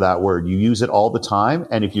looking for that word. You use it all the time.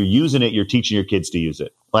 And if you're using it, you're teaching your kids to use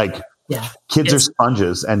it. Kids are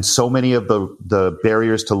sponges. And so many of the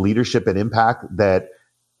barriers to leadership and impact that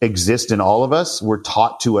exist in all of us were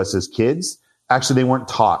taught to us as kids. Actually, they weren't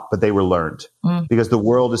taught, but they were learned, because the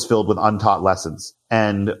world is filled with untaught lessons.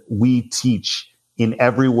 And we teach in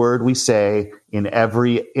every word we say, in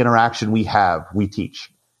every interaction we have, we teach.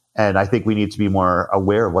 And I think we need to be more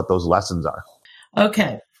aware of what those lessons are.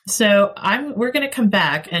 Okay. So we're going to come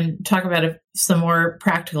back and talk about some more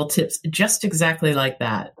practical tips, just exactly like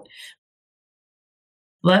that.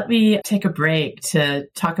 Let me take a break to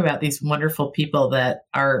talk about these wonderful people that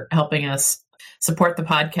are helping us support the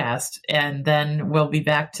podcast. And then we'll be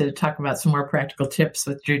back to talk about some more practical tips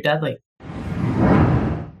with Drew Dudley.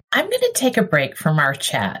 I'm going to take a break from our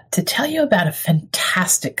chat to tell you about a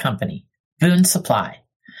fantastic company, Boone Supply.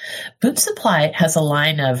 Boone Supply has a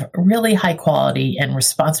line of really high quality and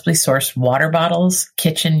responsibly sourced water bottles,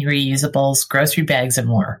 kitchen reusables, grocery bags, and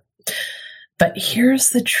more. But here's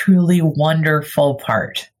the truly wonderful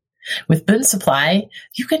part. With Boone Supply,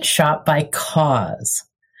 you can shop by cause.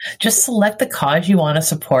 Just select the cause you want to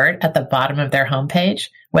support at the bottom of their homepage,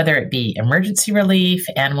 whether it be emergency relief,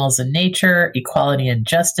 animals and nature, equality and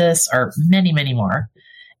justice, or many, many more.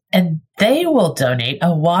 And they will donate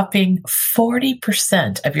a whopping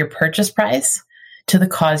 40% of your purchase price to the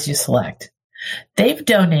cause you select. They've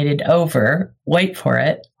donated over, wait for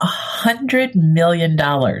it, $100 million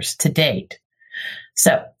to date.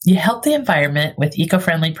 So you help the environment with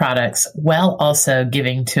eco-friendly products while also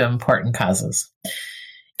giving to important causes.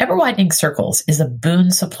 Ever Widening Circles is a Boone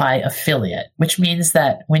Supply affiliate, which means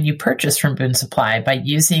that when you purchase from Boone Supply by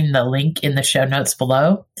using the link in the show notes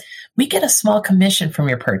below, we get a small commission from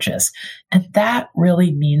your purchase, and that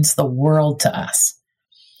really means the world to us.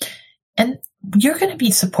 And you're going to be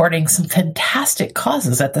supporting some fantastic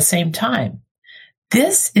causes at the same time.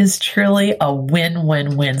 This is truly a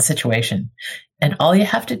win-win-win situation, and all you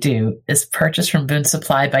have to do is purchase from Boone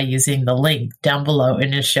Supply by using the link down below in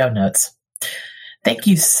the show notes. Thank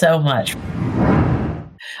you so much.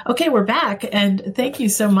 Okay, we're back, and thank you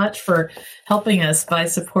so much for helping us by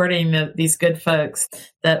supporting these good folks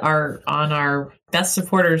that are on our best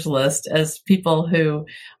supporters list as people who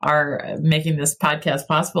are making this podcast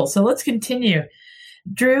possible. So let's continue.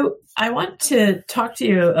 Drew, I want to talk to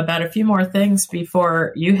you about a few more things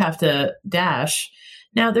before you have to dash.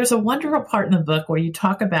 Now, there's a wonderful part in the book where you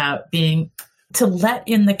talk about being to let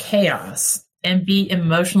in the chaos and be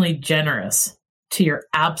emotionally generous to your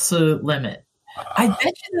absolute limit. I bet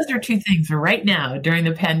you those are two things right now during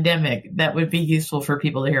the pandemic that would be useful for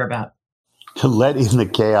people to hear about. To let in the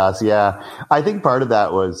chaos, yeah. I think part of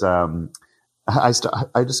that was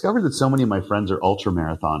I discovered that so many of my friends are ultra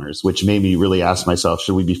marathoners, which made me really ask myself,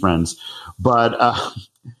 should we be friends? But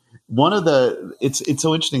it's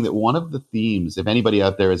so interesting that one of the themes, if anybody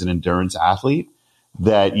out there is an endurance athlete,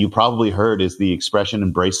 that you probably heard is the expression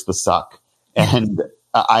 "embrace the suck." And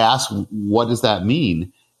I asked, what does that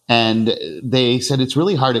mean? And they said it's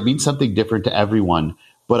really hard. It means something different to everyone.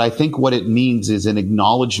 But I think what it means is an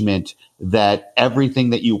acknowledgement that everything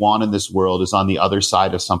that you want in this world is on the other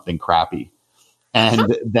side of something crappy.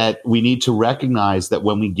 And that we need to recognize that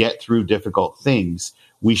when we get through difficult things,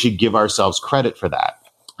 we should give ourselves credit for that.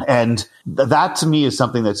 And that to me is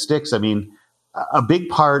something that sticks. I mean, a big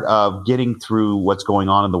part of getting through what's going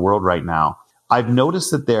on in the world right now, I've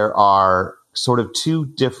noticed that there are sort of two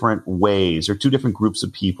different ways or two different groups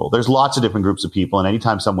of people. There's lots of different groups of people. And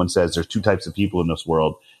anytime someone says there's two types of people in this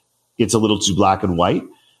world, it's a little too black and white.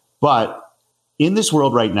 But in this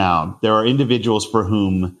world right now, there are individuals for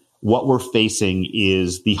whom what we're facing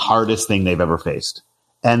is the hardest thing they've ever faced.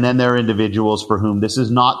 And then there are individuals for whom this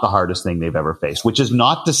is not the hardest thing they've ever faced, which is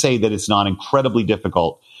not to say that it's not incredibly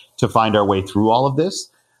difficult to find our way through all of this.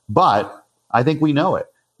 But I think we know it.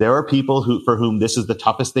 There are people for whom this is the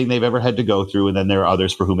toughest thing they've ever had to go through, and then there are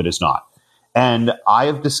others for whom it is not. And I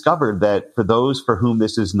have discovered that for those for whom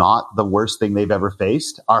this is not the worst thing they've ever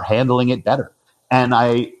faced are handling it better. And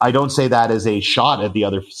I don't say that as a shot at the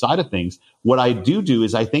other side of things. What I do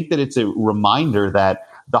is I think that it's a reminder that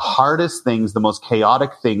the hardest things, the most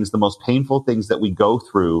chaotic things, the most painful things that we go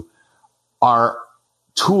through are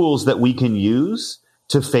tools that we can use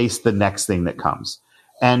to face the next thing that comes.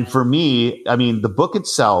 And for me, I mean, the book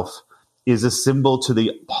itself is a symbol to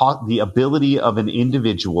the ability of an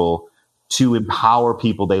individual to empower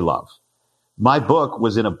people they love. My book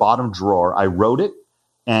was in a bottom drawer. I wrote it,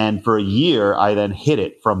 and for a year, I then hid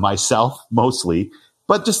it from myself mostly,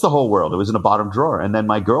 but just the whole world. It was in a bottom drawer. And then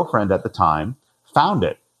my girlfriend at the time found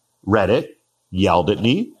it, read it, yelled at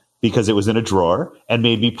me because it was in a drawer, and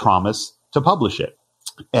made me promise to publish it,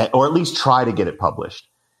 or at least try to get it published.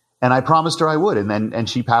 And I promised her I would. And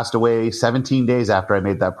she passed away 17 days after I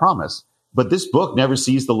made that promise. But this book never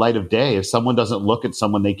sees the light of day if someone doesn't look at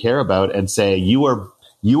someone they care about and say, you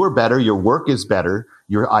are better. Your work is better.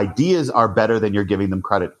 Your ideas are better than you're giving them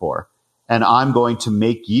credit for. And I'm going to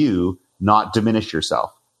make you not diminish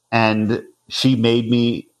yourself. And she made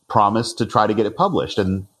me promise to try to get it published.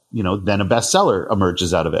 And, then a bestseller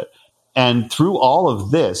emerges out of it. And through all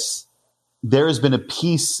of this, there has been a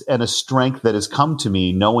peace and a strength that has come to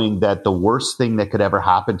me knowing that the worst thing that could ever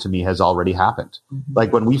happen to me has already happened. Mm-hmm.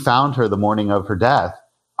 Like when we found her the morning of her death,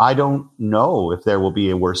 I don't know if there will be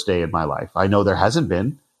a worse day in my life. I know there hasn't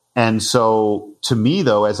been. And so to me,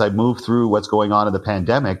 though, as I move through what's going on in the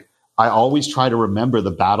pandemic, I always try to remember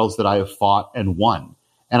the battles that I have fought and won.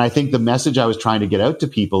 And I think the message I was trying to get out to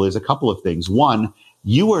people is a couple of things. One,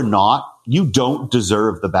 you don't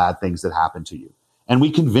deserve the bad things that happen to you. And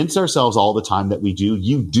we convince ourselves all the time that we do.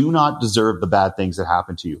 You do not deserve the bad things that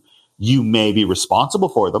happen to you. You may be responsible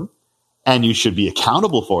for them and you should be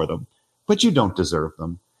accountable for them, but you don't deserve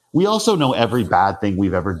them. We also know every bad thing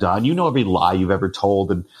we've ever done. You know every lie you've ever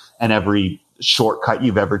told and every shortcut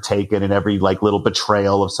you've ever taken and every like little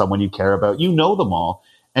betrayal of someone you care about. You know them all.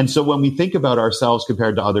 And so when we think about ourselves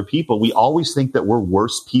compared to other people, we always think that we're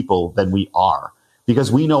worse people than we are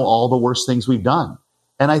because we know all the worst things we've done.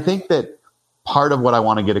 And I think that part of what I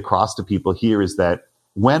want to get across to people here is that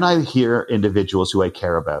when I hear individuals who I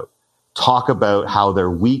care about talk about how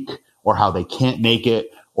they're weak or how they can't make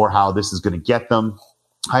it or how this is going to get them,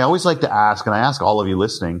 I always like to ask, and I ask all of you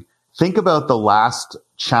listening, think about the last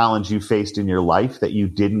challenge you faced in your life that you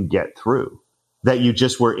didn't get through, that you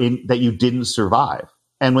just were in, that you didn't survive.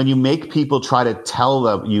 And when you make people try to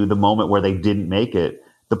tell you the moment where they didn't make it,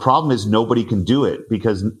 the problem is nobody can do it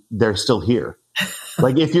because they're still here.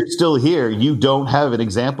 Like if you're still here, you don't have an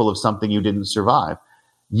example of something you didn't survive.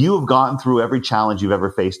 You have gotten through every challenge you've ever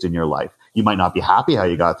faced in your life. You might not be happy how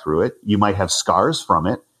you got through it. You might have scars from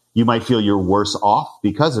it. You might feel you're worse off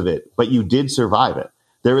because of it, but you did survive it.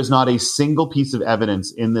 There is not a single piece of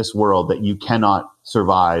evidence in this world that you cannot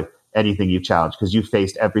survive anything you've challenged because you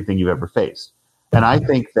faced everything you've ever faced. And I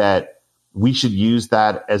think that we should use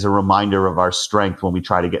that as a reminder of our strength when we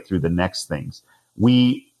try to get through the next things.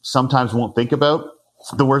 We sometimes won't think about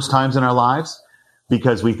the worst times in our lives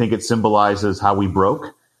because we think it symbolizes how we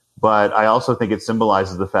broke. But I also think it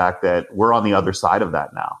symbolizes the fact that we're on the other side of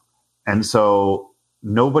that now. And so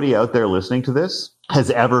nobody out there listening to this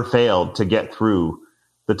has ever failed to get through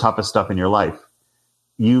the toughest stuff in your life.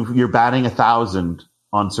 You're batting 1,000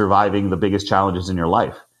 on surviving the biggest challenges in your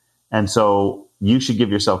life. And so you should give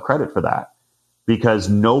yourself credit for that because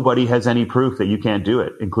nobody has any proof that you can't do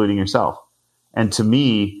it, including yourself. And to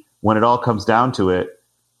me, when it all comes down to it,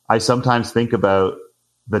 I sometimes think about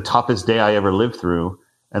the toughest day I ever lived through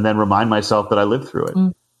and then remind myself that I lived through it.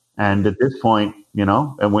 Mm. And at this point, you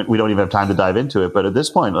know, and we don't even have time to dive into it, but at this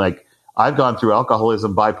point, like I've gone through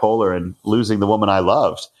alcoholism, bipolar, and losing the woman I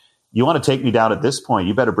loved. You want to take me down at this point,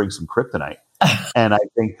 you better bring some kryptonite. And I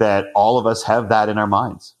think that all of us have that in our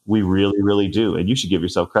minds. We really, really do. And you should give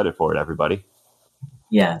yourself credit for it, everybody.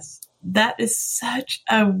 Yes, that is such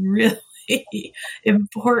a really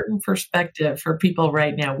important perspective for people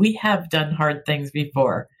right now. We have done hard things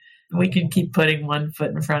before. We can keep putting one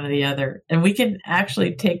foot in front of the other. And we can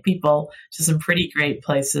actually take people to some pretty great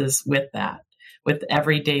places with that, with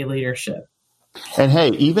everyday leadership. And hey,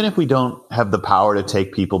 even if we don't have the power to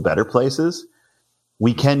take people better places,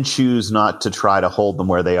 we can choose not to try to hold them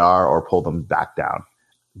where they are or pull them back down.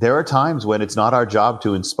 There are times when it's not our job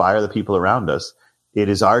to inspire the people around us. It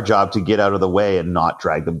is our job to get out of the way and not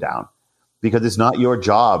drag them down, because it's not your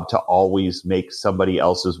job to always make somebody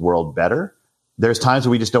else's world better. There's times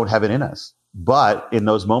where we just don't have it in us. But in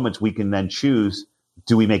those moments, we can then choose,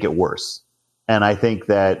 do we make it worse? And I think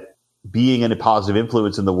that being a positive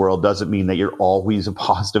influence in the world doesn't mean that you're always a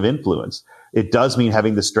positive influence. It does mean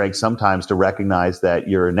having the strength sometimes to recognize that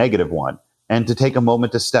you're a negative one and to take a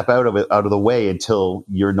moment to step out of the way until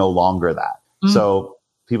you're no longer that. Mm-hmm. So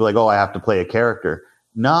people are like, oh, I have to play a character.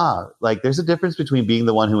 Nah, like there's a difference between being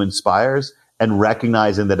the one who inspires and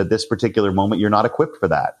recognizing that at this particular moment, you're not equipped for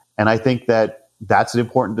that. And I think that that's an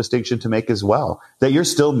important distinction to make as well, that you're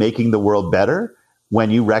still making the world better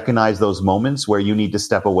when you recognize those moments where you need to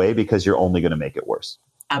step away because you're only going to make it worse.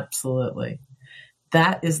 Absolutely.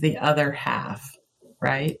 That is the other half,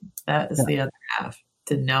 right? That is the other half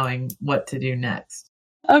to knowing what to do next.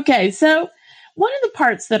 Okay. So one of the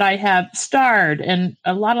parts that I have starred and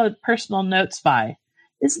a lot of personal notes by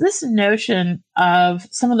is this notion of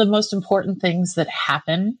some of the most important things that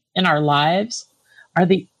happen in our lives are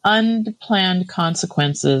the unplanned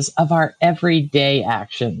consequences of our everyday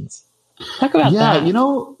actions. Talk about that. Yeah, you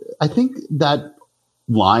know, I think that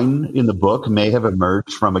line in the book may have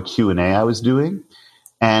emerged from a Q&A I was doing,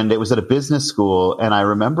 and it was at a business school, and I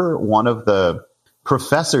remember one of the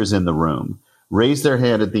professors in the room raised their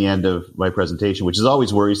hand at the end of my presentation, which is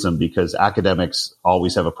always worrisome because academics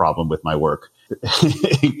always have a problem with my work.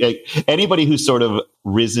 Anybody who's sort of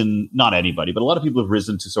risen, not anybody, but a lot of people have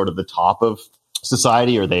risen to sort of the top of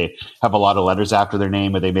society, or they have a lot of letters after their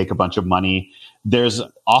name, or they make a bunch of money. There's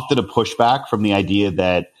often a pushback from the idea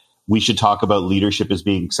that we should talk about leadership as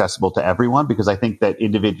being accessible to everyone, because I think that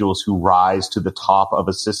individuals who rise to the top of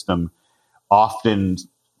a system often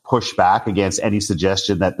push back against any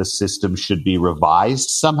suggestion that the system should be revised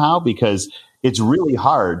somehow, because it's really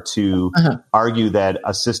hard to argue that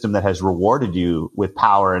a system that has rewarded you with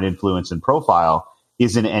power and influence and profile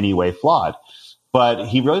is in any way flawed. But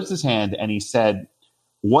he raised his hand and he said,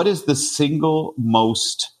 what is the single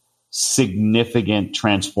most significant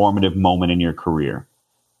transformative moment in your career?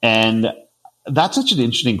 And that's such an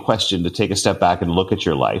interesting question to take a step back and look at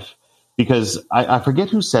your life, because I forget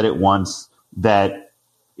who said it once, that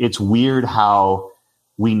it's weird how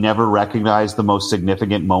we never recognize the most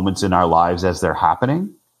significant moments in our lives as they're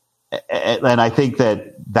happening. And I think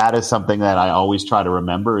that is something that I always try to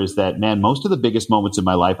remember, is that, man, most of the biggest moments in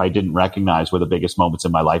my life I didn't recognize were the biggest moments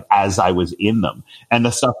in my life as I was in them. And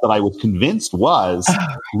the stuff that I was convinced was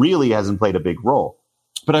really hasn't played a big role.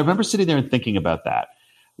 But I remember sitting there and thinking about that.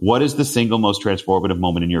 What is the single most transformative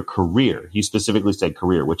moment in your career? He specifically said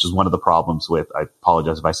career, which is one of the problems with, I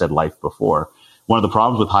apologize if I said life before. One of the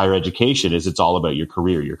problems with higher education is it's all about your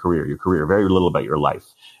career, very little about your life.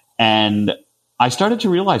 And I started to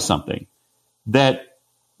realize something, that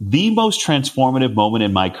the most transformative moment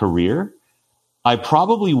in my career, I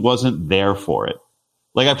probably wasn't there for it.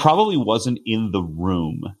 Like, I probably wasn't in the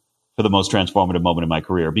room for the most transformative moment in my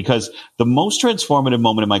career, because the most transformative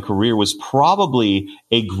moment in my career was probably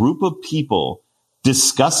a group of people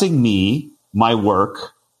discussing me, my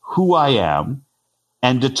work, who I am,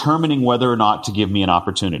 and determining whether or not to give me an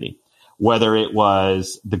opportunity. Whether it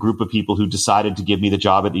was the group of people who decided to give me the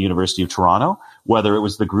job at the University of Toronto, whether it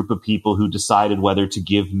was the group of people who decided whether to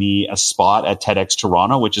give me a spot at TEDx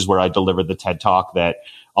Toronto, which is where I delivered the TED Talk that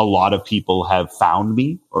a lot of people have found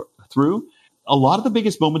me through. A lot of the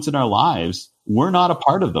biggest moments in our lives, we're not a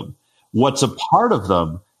part of them. What's a part of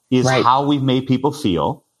them is how we've made people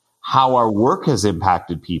feel, how our work has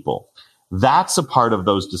impacted people. That's a part of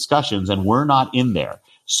those discussions, and we're not in there.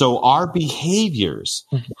 So our behaviors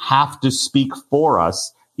have to speak for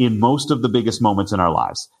us in most of the biggest moments in our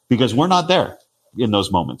lives, because we're not there in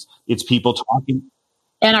those moments. It's people talking.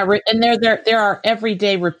 And there are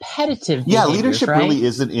everyday repetitive behaviors. Yeah, leadership really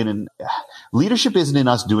leadership isn't in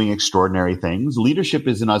us doing extraordinary things. Leadership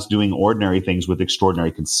is in us doing ordinary things with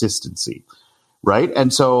extraordinary consistency, right?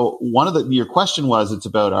 And so your question was, it's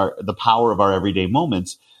about the power of our everyday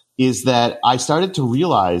moments, is that I started to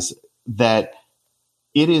realize that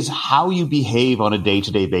it is how you behave on a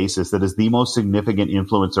day-to-day basis that is the most significant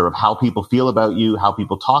influencer of how people feel about you, how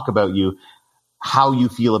people talk about you, how you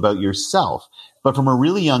feel about yourself. But from a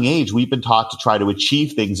really young age, we've been taught to try to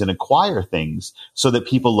achieve things and acquire things so that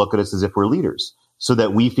people look at us as if we're leaders, so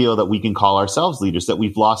that we feel that we can call ourselves leaders, that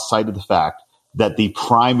we've lost sight of the fact that the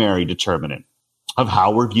primary determinant of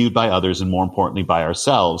how we're viewed by others, and more importantly by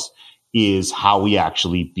ourselves, is how we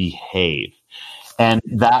actually behave. And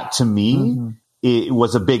that, to me, it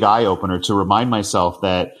was a big eye opener to remind myself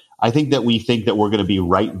that I think that we think that we're going to be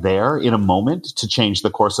right there in a moment to change the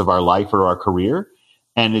course of our life or our career.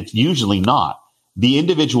 And it's usually not. The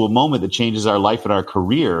individual moment that changes our life and our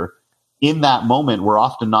career, in that moment, we're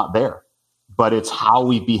often not there, but it's how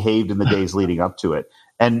we behaved in the days leading up to it.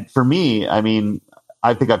 And for me, I mean,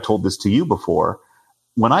 I think I've told this to you before.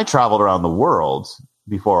 When I traveled around the world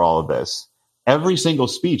before all of this, every single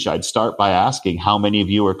speech, I'd start by asking how many of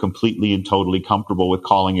you are completely and totally comfortable with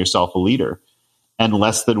calling yourself a leader. And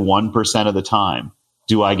less than 1% of the time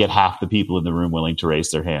do I get half the people in the room willing to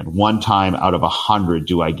raise their hand. One time out of 100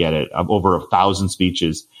 do I get it. Over 1,000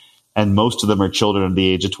 speeches. And most of them are children under the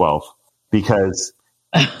age of 12. Because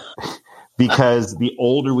the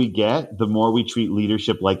older we get, the more we treat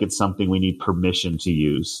leadership like it's something we need permission to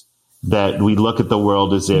use. That we look at the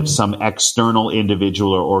world as if some external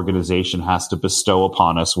individual or organization has to bestow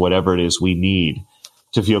upon us whatever it is we need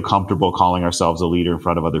to feel comfortable calling ourselves a leader in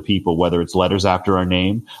front of other people, whether it's letters after our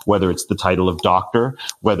name, whether it's the title of doctor,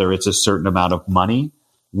 whether it's a certain amount of money.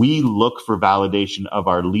 We look for validation of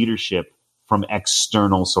our leadership from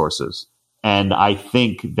external sources. And I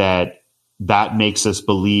think that makes us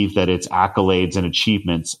believe that it's accolades and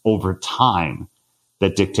achievements over time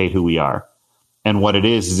that dictate who we are. And what it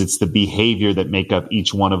is it's the behavior that make up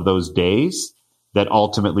each one of those days that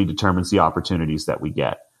ultimately determines the opportunities that we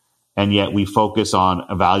get. And yet we focus on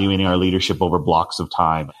evaluating our leadership over blocks of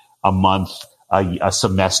time, a month, a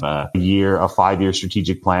semester, a year, a 5-year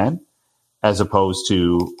strategic plan, as opposed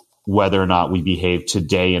to whether or not we behave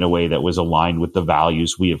today in a way that was aligned with the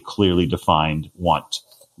values we have clearly defined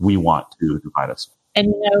we want to define us.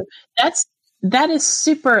 And that's a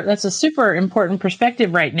super important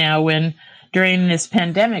perspective right now, when during this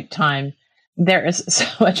pandemic time, there is so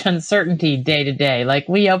much uncertainty day to day. Like,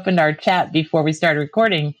 we opened our chat before we started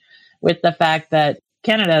recording with the fact that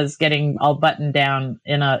Canada is getting all buttoned down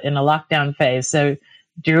in a lockdown phase. So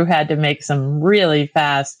Drew had to make some really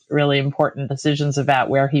fast, really important decisions about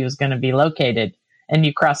where he was going to be located. And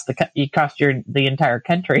you crossed the entire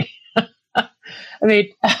country. I mean,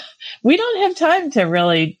 we don't have time to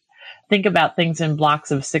really think about things in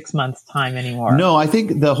blocks of 6 months time anymore. No, I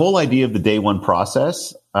think the whole idea of the day one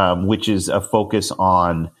process, which is a focus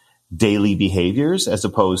on daily behaviors as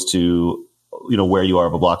opposed to, where you are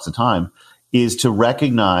over blocks of time, is to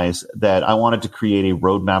recognize that I wanted to create a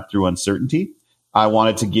roadmap through uncertainty. I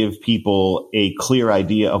wanted to give people a clear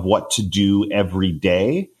idea of what to do every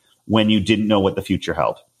day when you didn't know what the future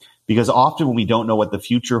held. Because often when we don't know what the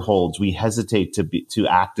future holds, we hesitate to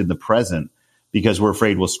act in the present because we're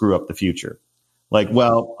afraid we'll screw up the future. Like,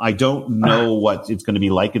 well, I don't know what it's going to be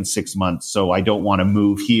like in 6 months, so I don't want to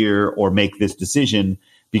move here or make this decision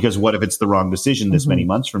because what if it's the wrong decision this many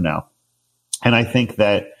months from now? And I think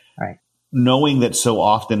that knowing that so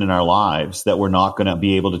often in our lives that we're not going to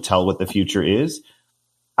be able to tell what the future is,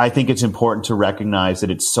 I think it's important to recognize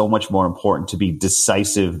that it's so much more important to be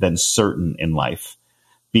decisive than certain in life,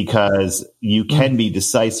 because you can be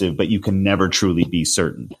decisive, but you can never truly be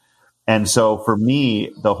certain. And so for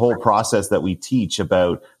me, the whole process that we teach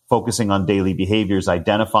about focusing on daily behaviors,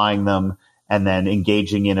 identifying them, and then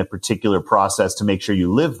engaging in a particular process to make sure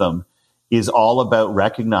you live them is all about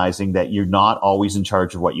recognizing that you're not always in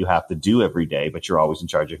charge of what you have to do every day, but you're always in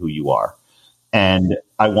charge of who you are. And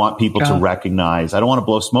I want people to recognize, I don't want to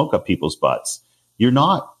blow smoke up people's butts. You're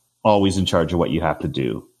not always in charge of what you have to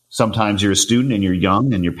do. Sometimes you're a student and you're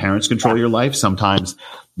young and your parents control your life. Sometimes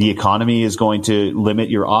the economy is going to limit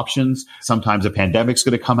your options. Sometimes a pandemic's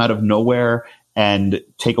going to come out of nowhere and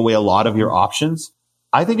take away a lot of your options.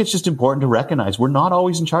 I think it's just important to recognize we're not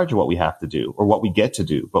always in charge of what we have to do or what we get to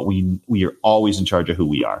do, but we are always in charge of who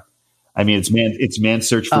we are. I mean, it's man's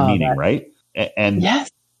search for meaning, right? And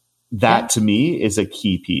that to me is a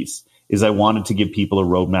key piece, is I wanted to give people a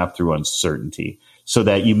roadmap through uncertainty so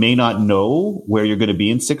that you may not know where you're going to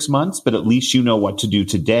be in 6 months, but at least you know what to do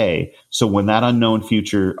today. So when that unknown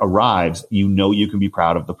future arrives, you know you can be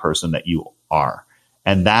proud of the person that you are.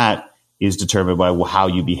 And that is determined by how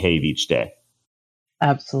you behave each day.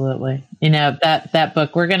 Absolutely. That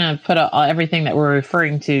book, we're going to put everything that we're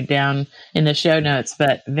referring to down in the show notes,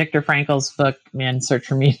 but Viktor Frankl's book, Man's Search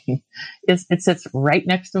for Meaning, it sits right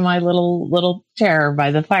next to my little chair by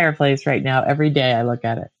the fireplace right now. Every day I look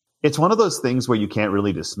at it. It's one of those things where you can't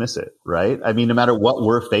really dismiss it, right? I mean, no matter what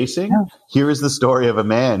we're facing, here is the story of a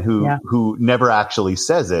man who never actually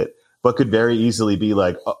says it, but could very easily be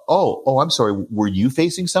like, oh, I'm sorry. Were you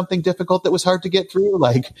facing something difficult that was hard to get through?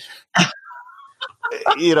 Like,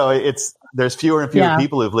 there's fewer and fewer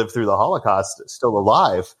people who've lived through the Holocaust still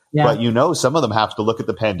alive, but some of them have to look at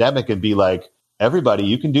the pandemic and be like, everybody,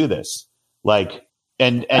 you can do this. Like,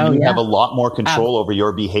 and you have a lot more control over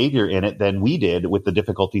your behavior in it than we did with the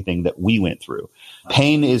difficulty thing that we went through.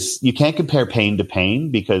 You can't compare pain to pain,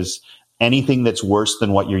 because anything that's worse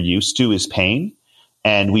than what you're used to is pain.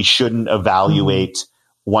 And we shouldn't evaluate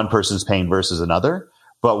one person's pain versus another.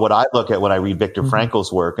 But what I look at when I read Viktor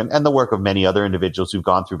Frankl's work and the work of many other individuals who've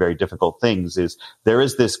gone through very difficult things is there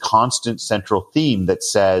is this constant central theme that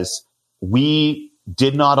says we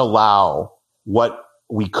did not allow what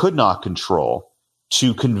we could not control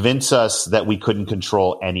to convince us that we couldn't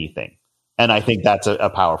control anything. And I think that's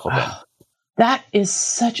a powerful thing. That is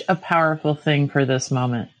such a powerful thing for this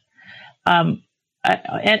moment.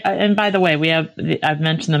 And by the way, I've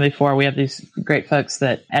mentioned them before. We have these great folks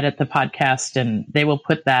that edit the podcast, and they will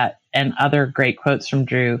put that and other great quotes from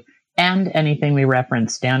Drew and anything we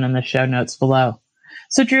reference down in the show notes below.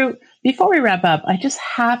 So Drew, before we wrap up, I just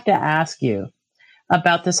have to ask you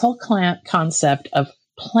about this whole concept of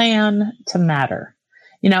plan to matter.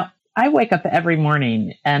 I wake up every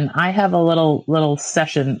morning and I have a little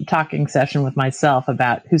talking session with myself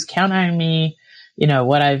about who's counting on me,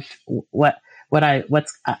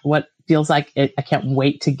 what feels like it. I can't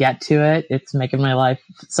wait to get to it. It's making my life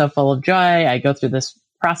so full of joy. I go through this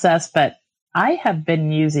process, but I have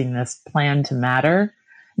been using this plan to matter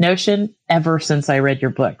notion ever since I read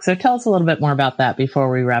your book. So tell us a little bit more about that before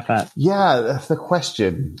we wrap up. Yeah, the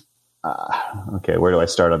question. Okay, where do I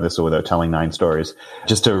start on this without telling 9 stories?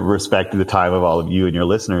 Just to respect the time of all of you and your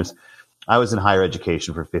listeners. I was in higher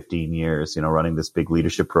education for 15 years, running this big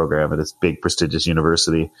leadership program at this big prestigious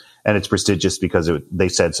university. And it's prestigious because they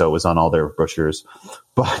said so. It was on all their brochures.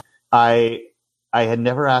 But I had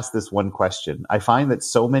never asked this one question. I find that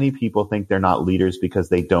so many people think they're not leaders because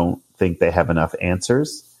they don't think they have enough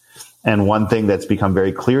answers. And one thing that's become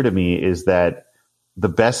very clear to me is that the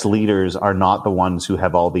best leaders are not the ones who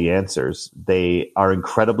have all the answers. They are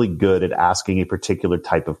incredibly good at asking a particular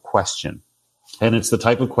type of question. And it's the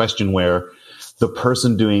type of question where the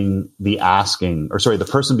person being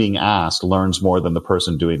asked learns more than the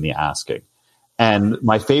person doing the asking. And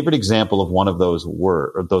my favorite example of one of those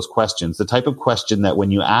questions, the type of question that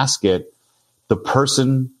when you ask it, the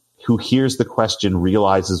person who hears the question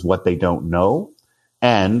realizes what they don't know.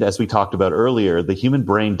 And as we talked about earlier, the human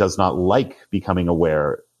brain does not like becoming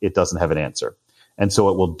aware it doesn't have an answer. And so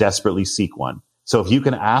it will desperately seek one. So if you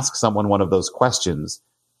can ask someone one of those questions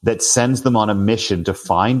that sends them on a mission to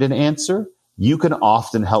find an answer, you can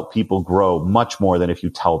often help people grow much more than if you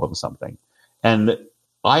tell them something. And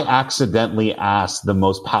I accidentally asked the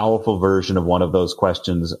most powerful version of one of those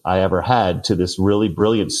questions I ever had to this really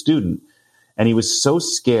brilliant student. And he was so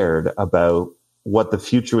scared about what the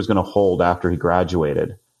future was going to hold after he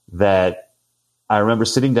graduated that I remember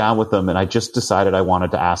sitting down with him and I just decided I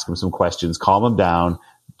wanted to ask him some questions, calm him down,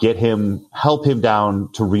 help him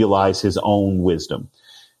down to realize his own wisdom.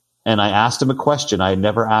 And I asked him a question I had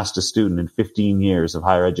never asked a student in 15 years of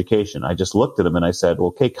higher education. I just looked at him and I said, well,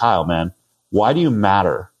 okay, Kyle, man, why do you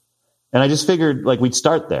matter? And I just figured we'd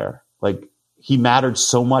start there. He mattered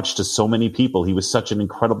so much to so many people. He was such an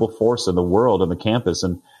incredible force in the world, on the campus.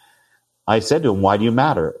 And I said to him, why do you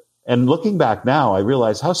matter? And looking back now, I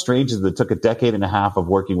realize how strange it is that it took a decade and a half of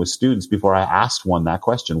working with students before I asked one that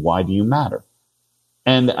question, why do you matter?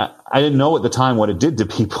 And I didn't know at the time what it did to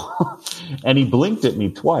people. And he blinked at me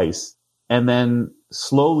twice and then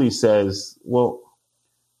slowly says, well,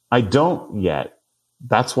 I don't yet.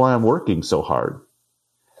 That's why I'm working so hard.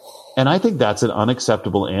 And I think that's an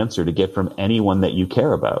unacceptable answer to get from anyone that you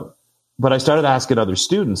care about. But I started asking other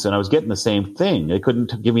students and I was getting the same thing. They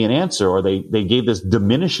couldn't give me an answer, or they gave this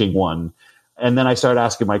diminishing one. And then I started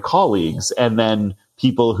asking my colleagues and then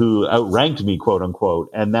people who outranked me, quote unquote.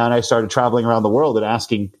 And then I started traveling around the world and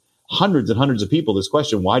asking hundreds and hundreds of people this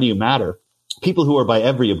question, why do you matter? People who are by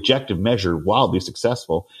every objective measure wildly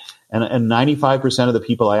successful. And 95% of the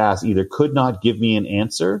people I asked either could not give me an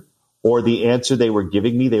answer, or the answer they were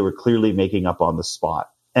giving me, they were clearly making up on the spot.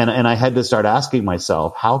 And I had to start asking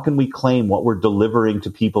myself, how can we claim what we're delivering to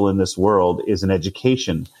people in this world is an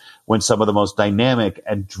education when some of the most dynamic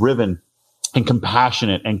and driven and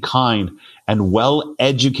compassionate and kind and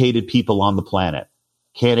well-educated people on the planet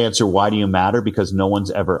can't answer why do you matter because no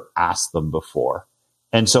one's ever asked them before.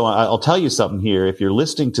 And so I'll tell you something here. If you're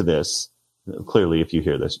listening to this, clearly if you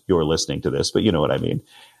hear this, you're listening to this, but you know what I mean.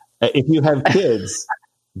 If you have kids,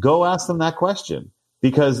 go ask them that question,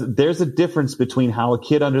 because there's a difference between how a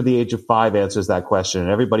kid under the age of 5 answers that question and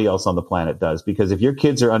everybody else on the planet does. Because if your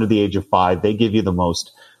kids are under the age of 5, they give you the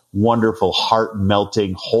most wonderful,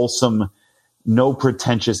 heart-melting, wholesome, no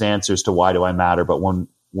pretentious answers to why do I matter. But when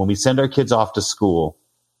we send our kids off to school,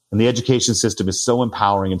 and the education system is so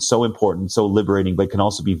empowering and so important, and so liberating, but can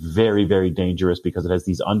also be very, very dangerous because it has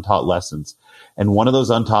these untaught lessons. And one of those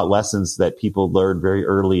untaught lessons that people learn very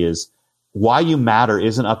early is why you matter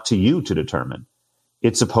isn't up to you to determine.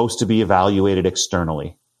 It's supposed to be evaluated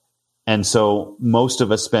externally. And so most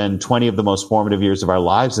of us spend 20 of the most formative years of our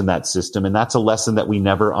lives in that system. And that's a lesson that we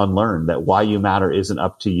never unlearn, that why you matter isn't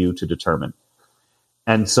up to you to determine.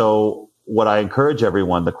 And so what I encourage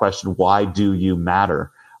everyone, the question, why do you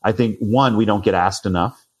matter? I think 1, we don't get asked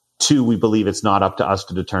enough. 2, we believe it's not up to us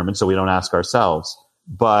to determine, so we don't ask ourselves.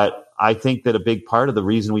 But I think that a big part of the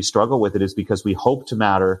reason we struggle with it is because we hope to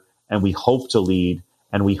matter and we hope to lead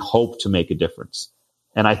and we hope to make a difference.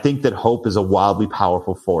 And I think that hope is a wildly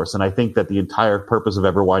powerful force. And I think that the entire purpose of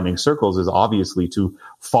Ever Widening Circles is obviously to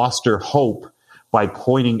foster hope by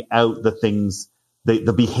pointing out the things,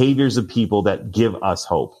 the behaviors of people that give us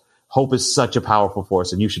hope. Hope is such a powerful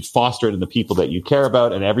force, and you should foster it in the people that you care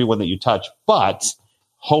about and everyone that you touch. But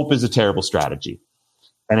hope is a terrible strategy.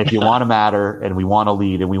 And if you want to matter and we want to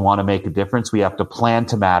lead and we want to make a difference, we have to plan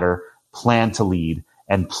to matter, plan to lead,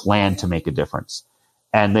 and plan to make a difference.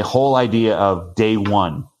 And the whole idea of day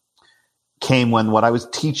one came when what I was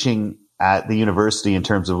teaching at the university in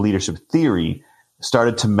terms of leadership theory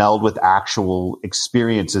started to meld with actual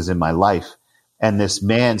experiences in my life. And this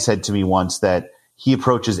man said to me once that he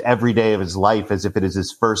approaches every day of his life as if it is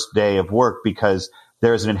his first day of work, because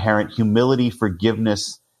there is an inherent humility,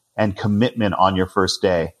 forgiveness, and commitment on your first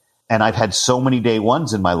day. And I've had so many day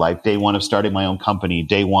ones in my life. Day one of starting my own company.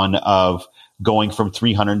 Day one of going from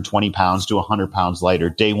 320 pounds to 100 pounds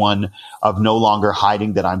lighter. Day one of no longer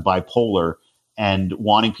hiding that I'm bipolar and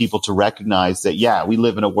wanting people to recognize that, yeah, we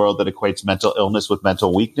live in a world that equates mental illness with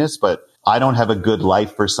mental weakness, but I don't have a good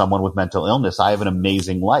life for someone with mental illness. I have an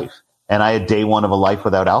amazing life. And I had day one of a life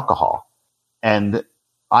without alcohol. And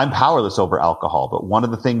I'm powerless over alcohol. But one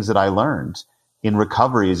of the things that I learned in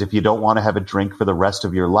recovery is if you don't want to have a drink for the rest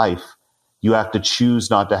of your life, you have to choose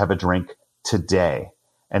not to have a drink today.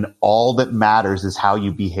 And all that matters is how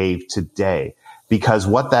you behave today. Because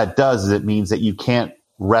what that does is it means that you can't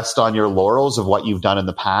rest on your laurels of what you've done in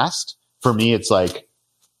the past. For me, it's like,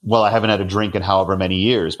 well, I haven't had a drink in however many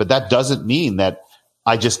years. But that doesn't mean that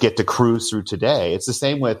I just get to cruise through today. It's the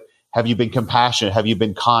same with, have you been compassionate? Have you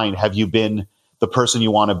been kind? Have you been the person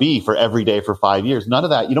you want to be for every day for 5 years? None of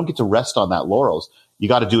that. You don't get to rest on that laurels. You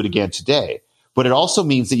got to do it again today. But it also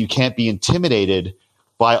means that you can't be intimidated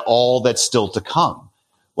by all that's still to come.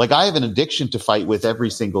 Like, I have an addiction to fight with every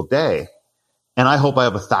single day. And I hope I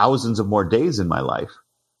have thousands of more days in my life.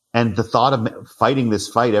 And the thought of fighting this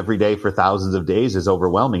fight every day for thousands of days is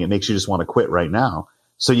overwhelming. It makes you just want to quit right now.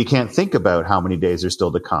 So you can't think about how many days are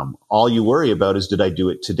still to come. All you worry about is, did I do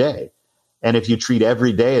it today? And if you treat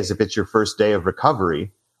every day as if it's your first day of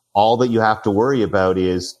recovery, all that you have to worry about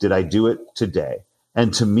is, did I do it today?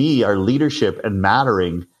 And to me, our leadership and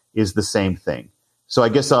mattering is the same thing. So I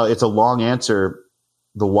guess it's a long answer,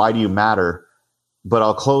 the why do you matter? But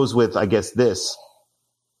I'll close with, I guess, this.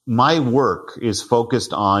 My work is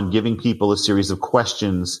focused on giving people a series of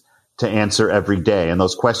questions to answer every day. And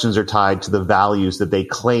those questions are tied to the values that they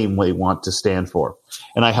claim they want to stand for.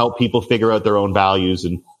 And I help people figure out their own values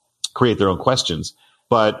and create their own questions.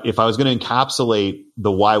 But if I was going to encapsulate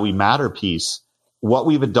the why we matter piece, what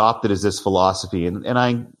we've adopted is this philosophy. And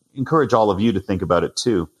I encourage all of you to think about it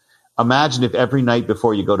too. Imagine if every night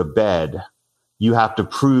before you go to bed, you have to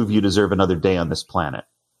prove you deserve another day on this planet.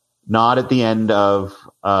 Not at the end of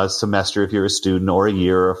a semester if you're a student, or a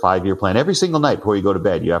year, or a 5-year plan. Every single night before you go to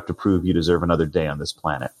bed, you have to prove you deserve another day on this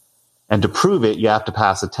planet. And to prove it, you have to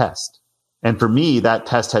pass a test. And for me, that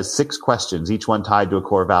test has 6 questions, each one tied to a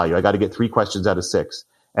core value. I got to get 3 questions out of 6.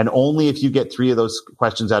 And only if you get 3 of those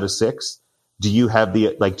questions out of 6, do you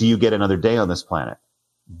get another day on this planet.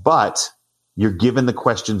 But you're given the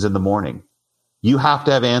questions in the morning. You have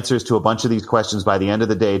to have answers to a bunch of these questions by the end of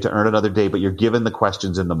the day to earn another day, but you're given the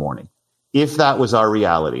questions in the morning. If that was our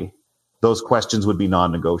reality, those questions would be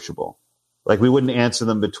non-negotiable. Like, we wouldn't answer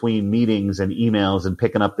them between meetings and emails and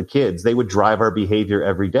picking up the kids. They would drive our behavior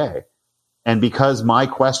every day. And because my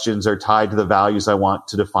questions are tied to the values I want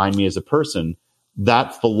to define me as a person,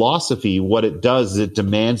 that philosophy, what it does is it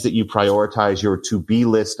demands that you prioritize your to-be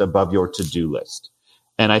list above your to-do list.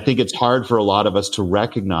 And I think it's hard for a lot of us to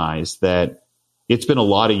recognize that it's been a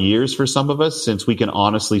lot of years for some of us since we can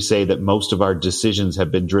honestly say that most of our decisions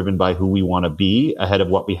have been driven by who we want to be ahead of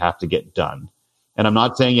what we have to get done. And I'm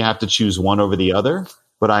not saying you have to choose one over the other,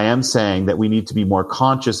 but I am saying that we need to be more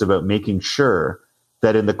conscious about making sure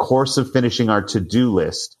that in the course of finishing our to-do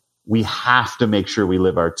list, we have to make sure we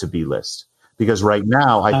live our to-be list. Because right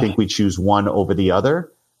now, I think we choose one over the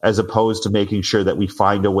other, as opposed to making sure that we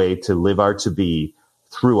find a way to live our to-be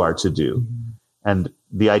through our to-do. Mm-hmm. And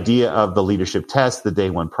the idea of the leadership test, the day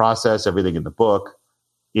one process, everything in the book,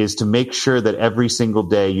 is to make sure that every single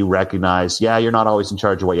day you recognize, you're not always in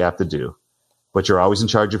charge of what you have to do, but you're always in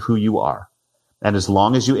charge of who you are. And as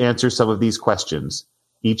long as you answer some of these questions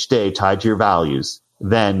each day tied to your values,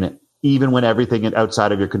 then even when everything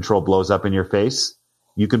outside of your control blows up in your face,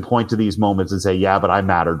 you can point to these moments and say, but I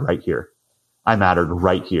mattered right here. I mattered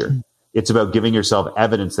right here. It's about giving yourself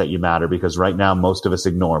evidence that you matter, because right now, most of us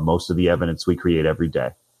ignore most of the evidence we create every day.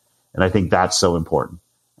 And I think that's so important.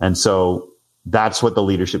 And so that's what the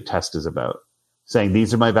leadership test is about. Saying,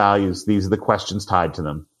 these are my values. These are the questions tied to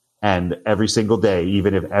them. And every single day,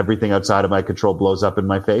 even if everything outside of my control blows up in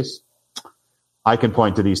my face, I can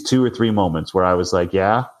point to these 2 or 3 moments where I was like,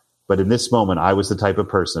 but in this moment, I was the type of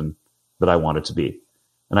person that I wanted to be.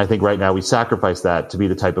 And I think right now we sacrifice that to be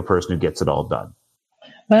the type of person who gets it all done.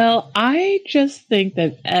 Well, I just think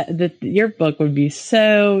that your book would be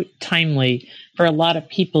so timely for a lot of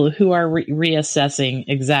people who are reassessing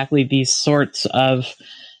exactly these sorts of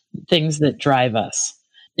things that drive us.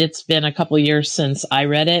 It's been a couple of years since I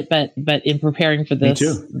read it, but in preparing for this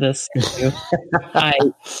interview,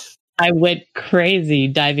 I went crazy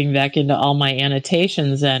diving back into all my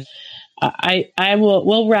annotations, and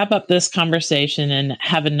we'll wrap up this conversation and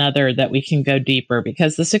have another that we can go deeper,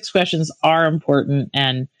 because the 6 questions are important.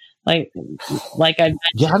 And like I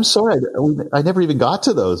I'm sorry, I never even got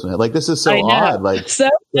to those, man. Like, this is so odd. Like,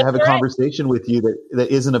 to have a conversation with you that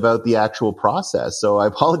isn't about the actual process. So I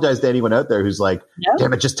apologize to anyone out there who's like,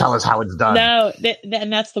 damn it, just tell us how it's done. No,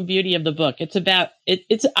 and that's the beauty of the book. It's about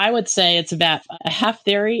it's I would say it's about a half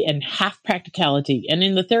theory and half practicality. And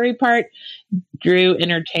in the theory part, Drew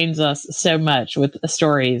entertains us so much with the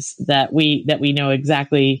stories that we know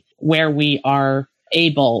exactly where we are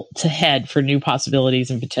able to head for new possibilities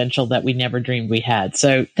and potential that we never dreamed we had.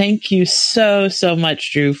 So thank you so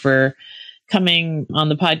much, Drew, for coming on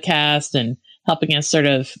the podcast and helping us sort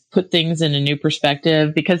of put things in a new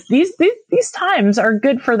perspective, because these times are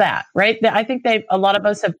good for that, right? I think a lot of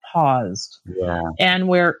us have paused, and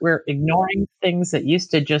we're ignoring things that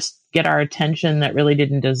used to just get our attention that really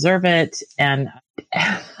didn't deserve it. And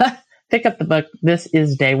pick up the book, This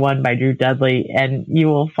is Day One by Drew Dudley, and you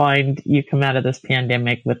will find you come out of this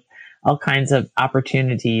pandemic with all kinds of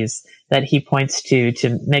opportunities that he points to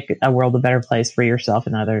make a world a better place for yourself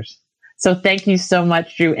and others. So thank you so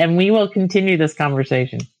much, Drew, and we will continue this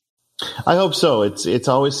conversation. I hope so. It's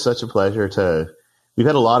always such a pleasure we've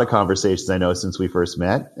had a lot of conversations, I know, since we first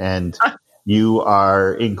met, and you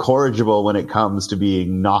are incorrigible when it comes to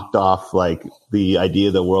being knocked off like the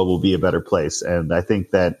idea the world will be a better place. And I think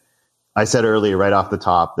that I said earlier right off the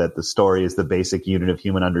top that the story is the basic unit of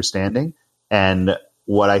human understanding. And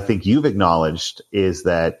what I think you've acknowledged is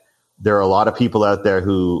that there are a lot of people out there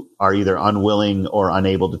who are either unwilling or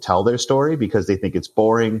unable to tell their story because they think it's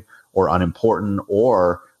boring or unimportant,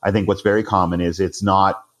 or I think what's very common is it's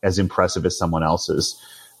not as impressive as someone else's.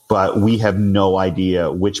 But we have no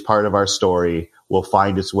idea which part of our story will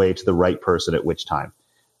find its way to the right person at which time.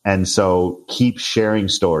 And so keep sharing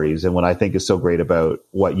stories. And what I think is so great about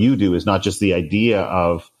what you do is not just the idea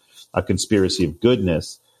of a conspiracy of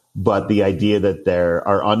goodness, but the idea that there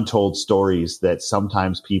are untold stories that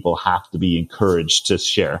sometimes people have to be encouraged to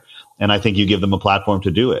share. And I think you give them a platform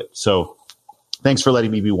to do it. So thanks for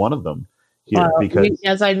letting me be one of them. Because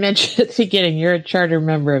as I mentioned at the beginning, you're a charter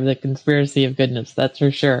member of the Conspiracy of Goodness, that's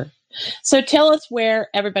for sure. So tell us where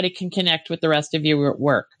everybody can connect with the rest of your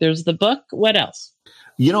work. There's the book. What else?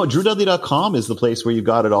 DrewDudley.com is the place where you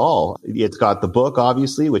got it all. It's got the book,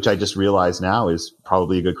 obviously, which I just realized now is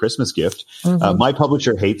probably a good Christmas gift. Mm-hmm. My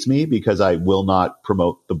publisher hates me because I will not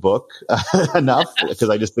promote the book enough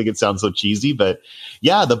because I just think it sounds so cheesy. But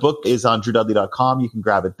yeah, the book is on DrewDudley.com. You can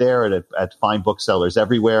grab it there at fine booksellers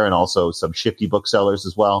everywhere, and also some shifty booksellers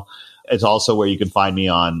as well. It's also where you can find me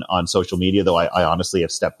on social media, though I honestly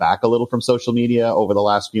have stepped back a little from social media over the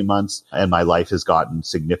last few months, and my life has gotten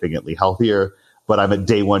significantly healthier. But I'm at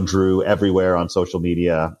Day One Drew everywhere on social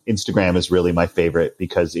media. Instagram is really my favorite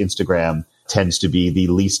because Instagram tends to be the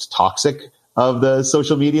least toxic of the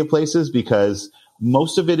social media places because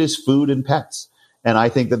most of it is food and pets. And I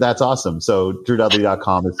think that that's awesome. So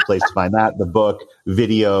DrewDudley.com is the place to find that, the book,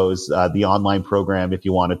 videos, the online program if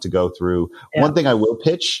you wanted to go through. Yeah. One thing I will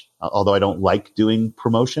pitch, although I don't like doing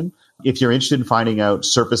promotion, if you're interested in finding out,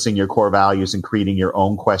 surfacing your core values and creating your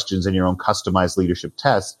own questions and your own customized leadership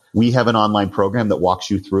tests, we have an online program that walks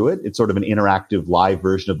you through it. It's sort of an interactive live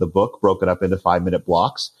version of the book broken up into 5-minute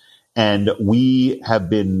blocks. And we have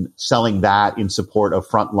been selling that in support of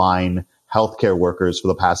frontline healthcare workers for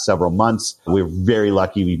the past several months. We're very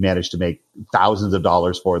lucky. We've managed to make thousands of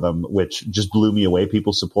dollars for them, which just blew me away,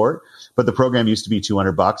 people's support. But the program used to be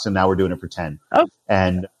 $200 and now we're doing it for $10. Oh.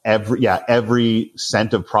 And every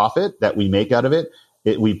cent of profit that we make out of it,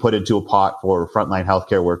 we put into a pot for frontline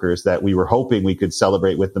healthcare workers that we were hoping we could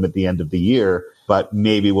celebrate with them at the end of the year, but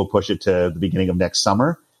maybe we'll push it to the beginning of next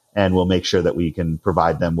summer. And we'll make sure that we can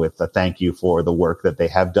provide them with a thank you for the work that they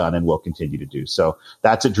have done and will continue to do. So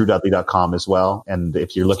that's at DrewDudley.com as well. And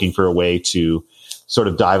if you're looking for a way to sort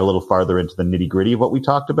of dive a little farther into the nitty gritty of what we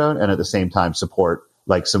talked about and at the same time support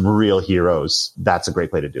like some real heroes, that's a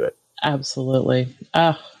great way to do it. Absolutely.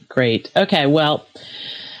 Oh, great. Okay. Well,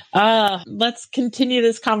 let's continue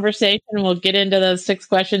this conversation. We'll get into those 6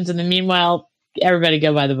 questions. In the meanwhile, everybody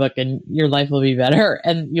go buy the book and your life will be better.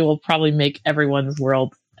 And you will probably make everyone's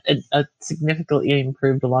world a significantly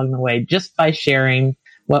improved along the way just by sharing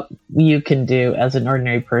what you can do as an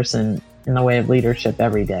ordinary person in the way of leadership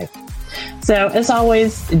every day. So as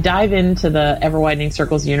always, dive into the Ever Widening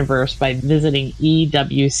Circles universe by visiting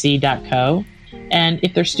ewc.co. And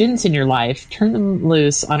if there's students in your life, turn them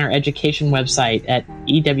loose on our education website at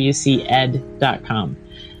ewced.com.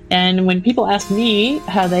 And when people ask me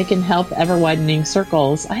how they can help Ever Widening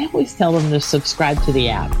Circles, I always tell them to subscribe to the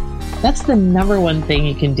app. That's the number one thing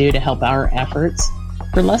you can do to help our efforts.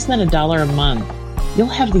 For less than $1 a month, you'll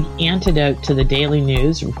have the antidote to the daily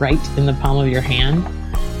news right in the palm of your hand.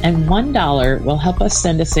 And $1 will help us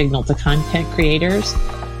send a signal to content creators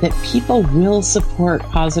that people will support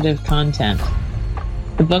positive content.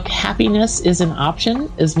 The book Happiness is an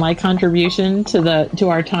Option is my contribution to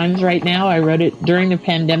our times right now. I wrote it during the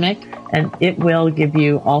pandemic, and it will give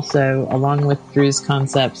you also, along with Drew's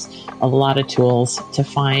concepts, a lot of tools to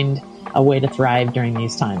find a way to thrive during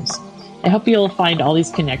these times. I hope you'll find all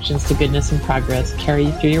these connections to goodness and progress carry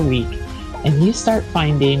you through your week, and you start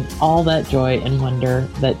finding all that joy and wonder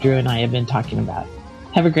that Drew and I have been talking about.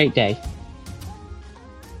 Have a great day.